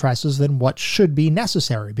key presses than what should be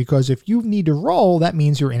necessary, because if you need to roll, that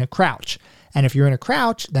means you're in a crouch. And if you're in a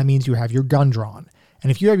crouch, that means you have your gun drawn. And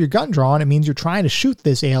if you have your gun drawn, it means you're trying to shoot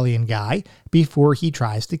this alien guy before he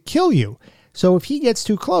tries to kill you. So if he gets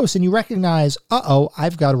too close and you recognize, uh-oh,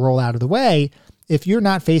 I've got to roll out of the way, if you're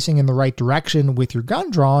not facing in the right direction with your gun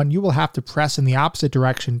drawn, you will have to press in the opposite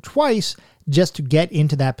direction twice just to get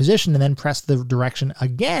into that position and then press the direction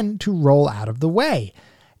again to roll out of the way.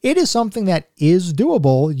 It is something that is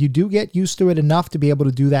doable. You do get used to it enough to be able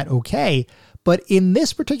to do that okay. But in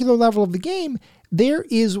this particular level of the game, there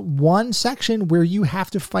is one section where you have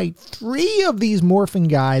to fight 3 of these morphing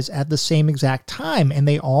guys at the same exact time, and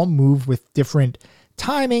they all move with different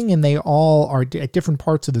timing, and they all are at different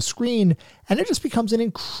parts of the screen, and it just becomes an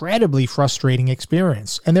incredibly frustrating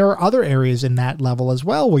experience. And there are other areas in that level as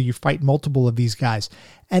well where you fight multiple of these guys,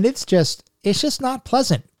 and it's just not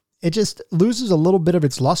pleasant. It just loses a little bit of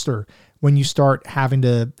its luster when you start having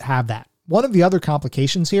to have that. One of the other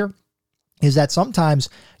complications here is that sometimes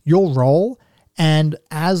you'll roll, and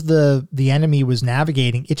as the enemy was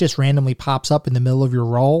navigating, it just randomly pops up in the middle of your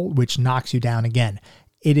roll, which knocks you down again.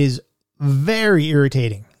 It is very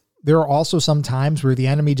irritating. There are also some times where the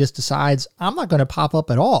enemy just decides, I'm not going to pop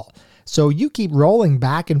up at all. So you keep rolling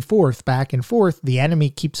back and forth, back and forth. The enemy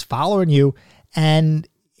keeps following you, and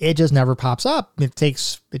it just never pops up. It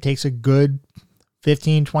takes a good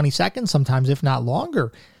 15, 20 seconds, sometimes if not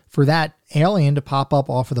longer, for that alien to pop up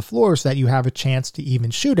off of the floor so that you have a chance to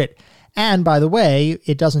even shoot it. And by the way,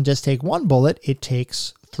 it doesn't just take one bullet, it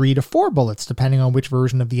takes 3 to 4 bullets, depending on which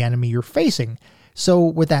version of the enemy you're facing. So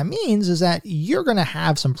what that means is that you're going to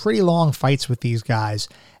have some pretty long fights with these guys,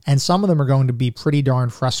 and some of them are going to be pretty darn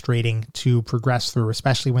frustrating to progress through,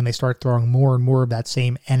 especially when they start throwing more and more of that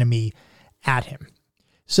same enemy at him.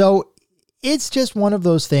 So it's just one of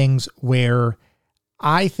those things where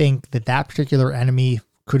I think that particular enemy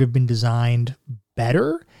could have been designed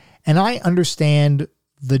better, and I understand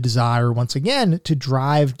the desire, once again, to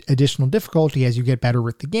drive additional difficulty as you get better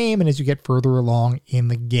with the game and as you get further along in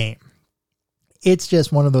the game. It's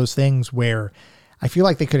just one of those things where I feel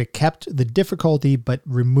like they could have kept the difficulty but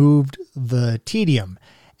removed the tedium,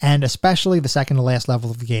 and especially the second to last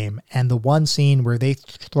level of the game. And the one scene where they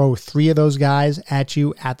throw 3 of those guys at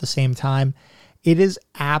you at the same time, it is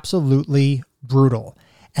absolutely brutal.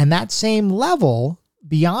 And that same level,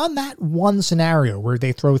 beyond that one scenario where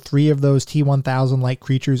they throw 3 of those T-1000-like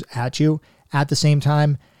creatures at you at the same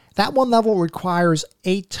time, that one level requires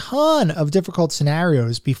a ton of difficult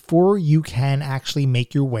scenarios before you can actually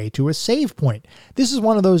make your way to a save point. This is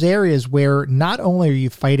one of those areas where not only are you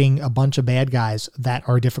fighting a bunch of bad guys that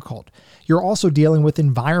are difficult, you're also dealing with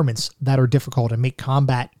environments that are difficult and make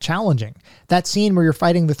combat challenging. That scene where you're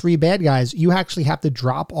fighting the 3 bad guys, you actually have to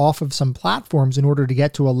drop off of some platforms in order to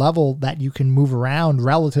get to a level that you can move around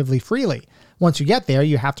relatively freely. Once you get there,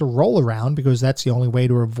 you have to roll around because that's the only way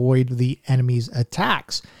to avoid the enemy's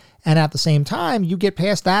attacks. And at the same time, you get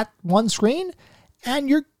past that one screen and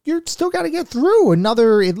you're still got to get through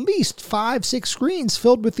another at least 5-6 screens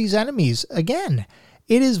filled with these enemies. Again,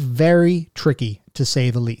 it is very tricky, to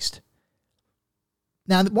say the least.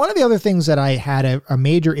 Now, one of the other things that I had a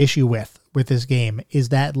major issue with this game is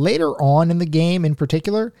that later on in the game in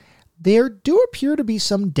particular, there do appear to be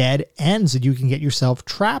some dead ends that you can get yourself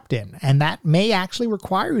trapped in, and that may actually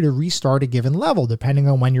require you to restart a given level, depending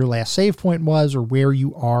on when your last save point was or where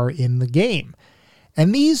you are in the game.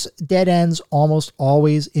 And these dead ends almost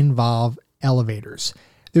always involve elevators.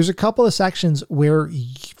 There's a couple of sections where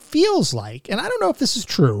it feels like, and I don't know if this is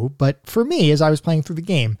true, but for me, as I was playing through the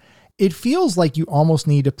game, it feels like you almost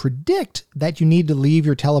need to predict that you need to leave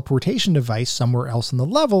your teleportation device somewhere else in the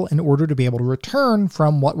level in order to be able to return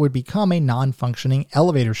from what would become a non-functioning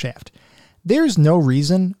elevator shaft. There's no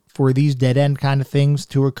reason for these dead-end kind of things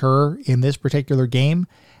to occur in this particular game.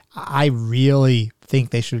 I really think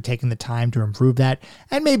they should have taken the time to improve that,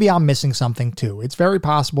 and maybe I'm missing something too. It's very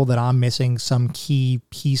possible that I'm missing some key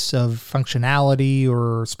piece of functionality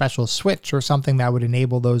or special switch or something that would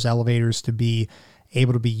enable those elevators to be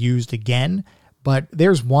able to be used again. But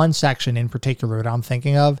there's one section in particular that I'm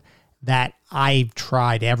thinking of that I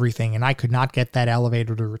tried everything and I could not get that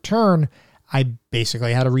elevator to return. I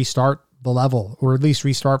basically had to restart the level, or at least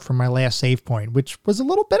restart from my last save point, which was a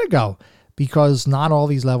little bit ago, because not all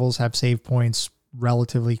these levels have save points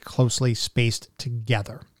relatively closely spaced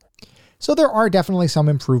together. So there are definitely some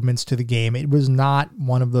improvements to the game. It was not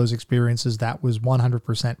one of those experiences that was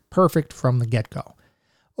 100% perfect from the get-go.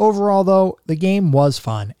 Overall, though, the game was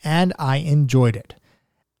fun, and I enjoyed it.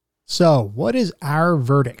 So, what is our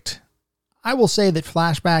verdict? I will say that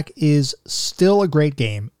Flashback is still a great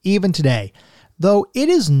game, even today, though it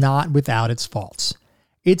is not without its faults.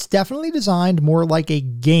 It's definitely designed more like a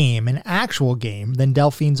game, an actual game, than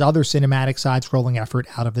Delphine's other cinematic side-scrolling effort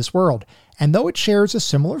Out of This World, and though it shares a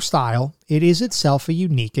similar style, it is itself a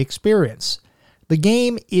unique experience. The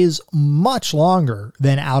game is much longer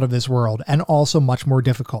than Out of This World, and also much more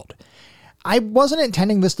difficult. I wasn't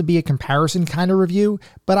intending this to be a comparison kind of review,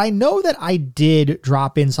 but I know that I did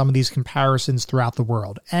drop in some of these comparisons throughout the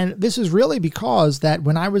world, and this is really because that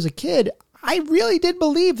when I was a kid, I really did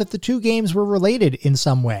believe that the two games were related in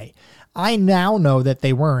some way. I now know that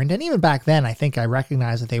they weren't, and even back then I think I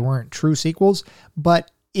recognized that they weren't true sequels,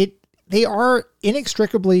 but they are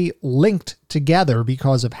inextricably linked together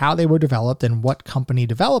because of how they were developed and what company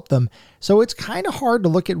developed them, so it's kind of hard to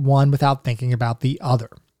look at one without thinking about the other.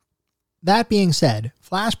 That being said,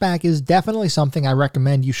 Flashback is definitely something I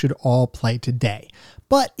recommend you should all play today,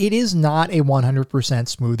 but it is not a 100%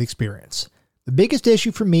 smooth experience. The biggest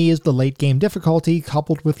issue for me is the late game difficulty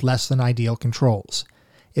coupled with less than ideal controls.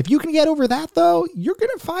 If you can get over that though, you're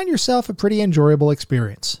going to find yourself a pretty enjoyable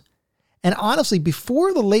experience. And honestly,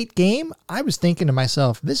 before the late game, I was thinking to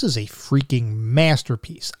myself, this is a freaking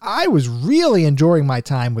masterpiece. I was really enjoying my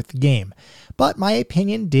time with the game. but my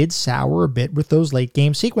opinion did sour a bit with those late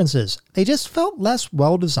game sequences. They just felt less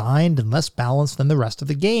well designed and less balanced than the rest of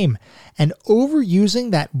the game, and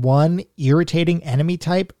overusing that one irritating enemy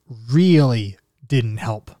type really didn't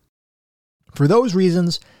help. For those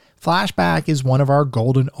reasons, Flashback is one of our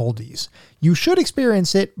golden oldies. You should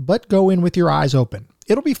experience it, but go in with your eyes open.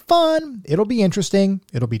 It'll be fun, it'll be interesting,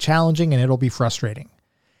 it'll be challenging, and it'll be frustrating.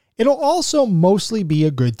 It'll also mostly be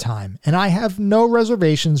a good time, and I have no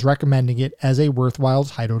reservations recommending it as a worthwhile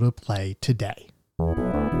title to play today.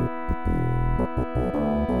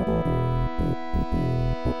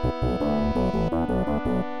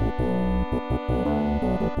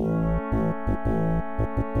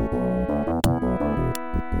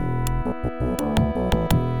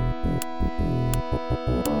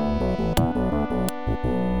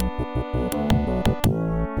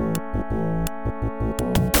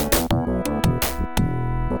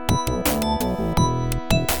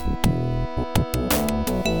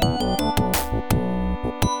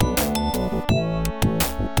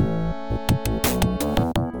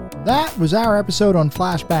 That was our episode on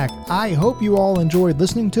Flashback. I hope you all enjoyed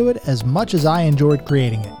listening to it as much as I enjoyed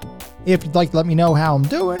creating it. If you'd like to let me know how I'm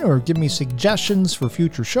doing, or give me suggestions for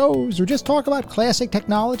future shows, or just talk about classic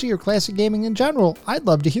technology or classic gaming in general, I'd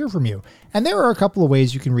love to hear from you. And there are a couple of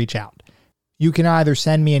ways you can reach out. You can either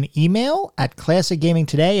send me an email at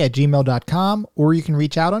classicgamingtoday@gmail.com, or you can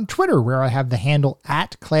reach out on Twitter, where I have the handle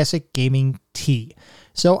 @classicgamingt.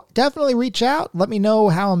 So definitely reach out, let me know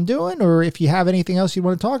how I'm doing, or if you have anything else you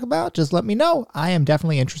want to talk about, just let me know. I am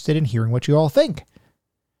definitely interested in hearing what you all think.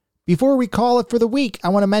 Before we call it for the week, I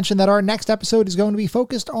want to mention that our next episode is going to be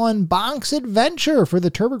focused on Bonk's Adventure for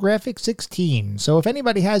the TurboGrafx-16. So if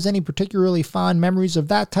anybody has any particularly fond memories of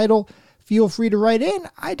that title, feel free to write in.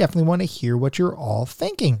 I definitely want to hear what you're all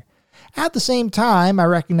thinking. At the same time, I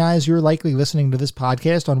recognize you're likely listening to this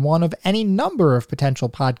podcast on one of any number of potential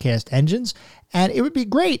podcast engines, and it would be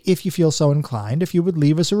great, if you feel so inclined, if you would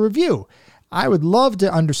leave us a review. I would love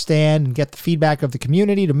to understand and get the feedback of the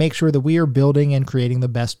community to make sure that we are building and creating the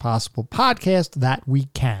best possible podcast that we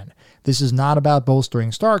can. This is not about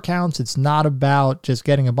bolstering star counts. It's not about just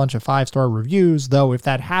getting a bunch of 5-star reviews, though if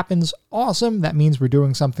that happens, awesome. That means we're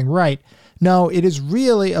doing something right. No, it is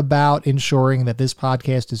really about ensuring that this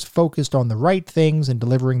podcast is focused on the right things and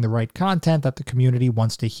delivering the right content that the community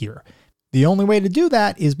wants to hear. The only way to do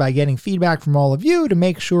that is by getting feedback from all of you to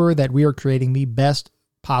make sure that we are creating the best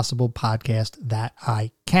possible podcast that I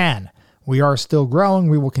can. We are still growing.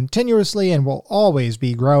 We will continuously and will always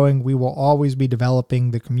be growing. We will always be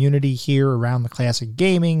developing the community here around the classic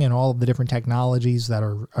gaming and all of the different technologies that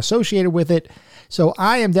are associated with it. So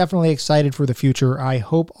I am definitely excited for the future. I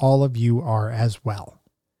hope all of you are as well.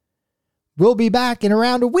 We'll be back in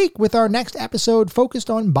around a week with our next episode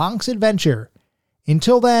focused on Bonk's Adventure.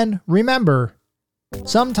 Until then, remember,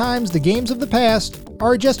 sometimes the games of the past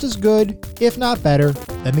are just as good, if not better,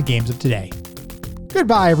 than the games of today.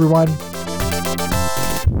 Goodbye, everyone.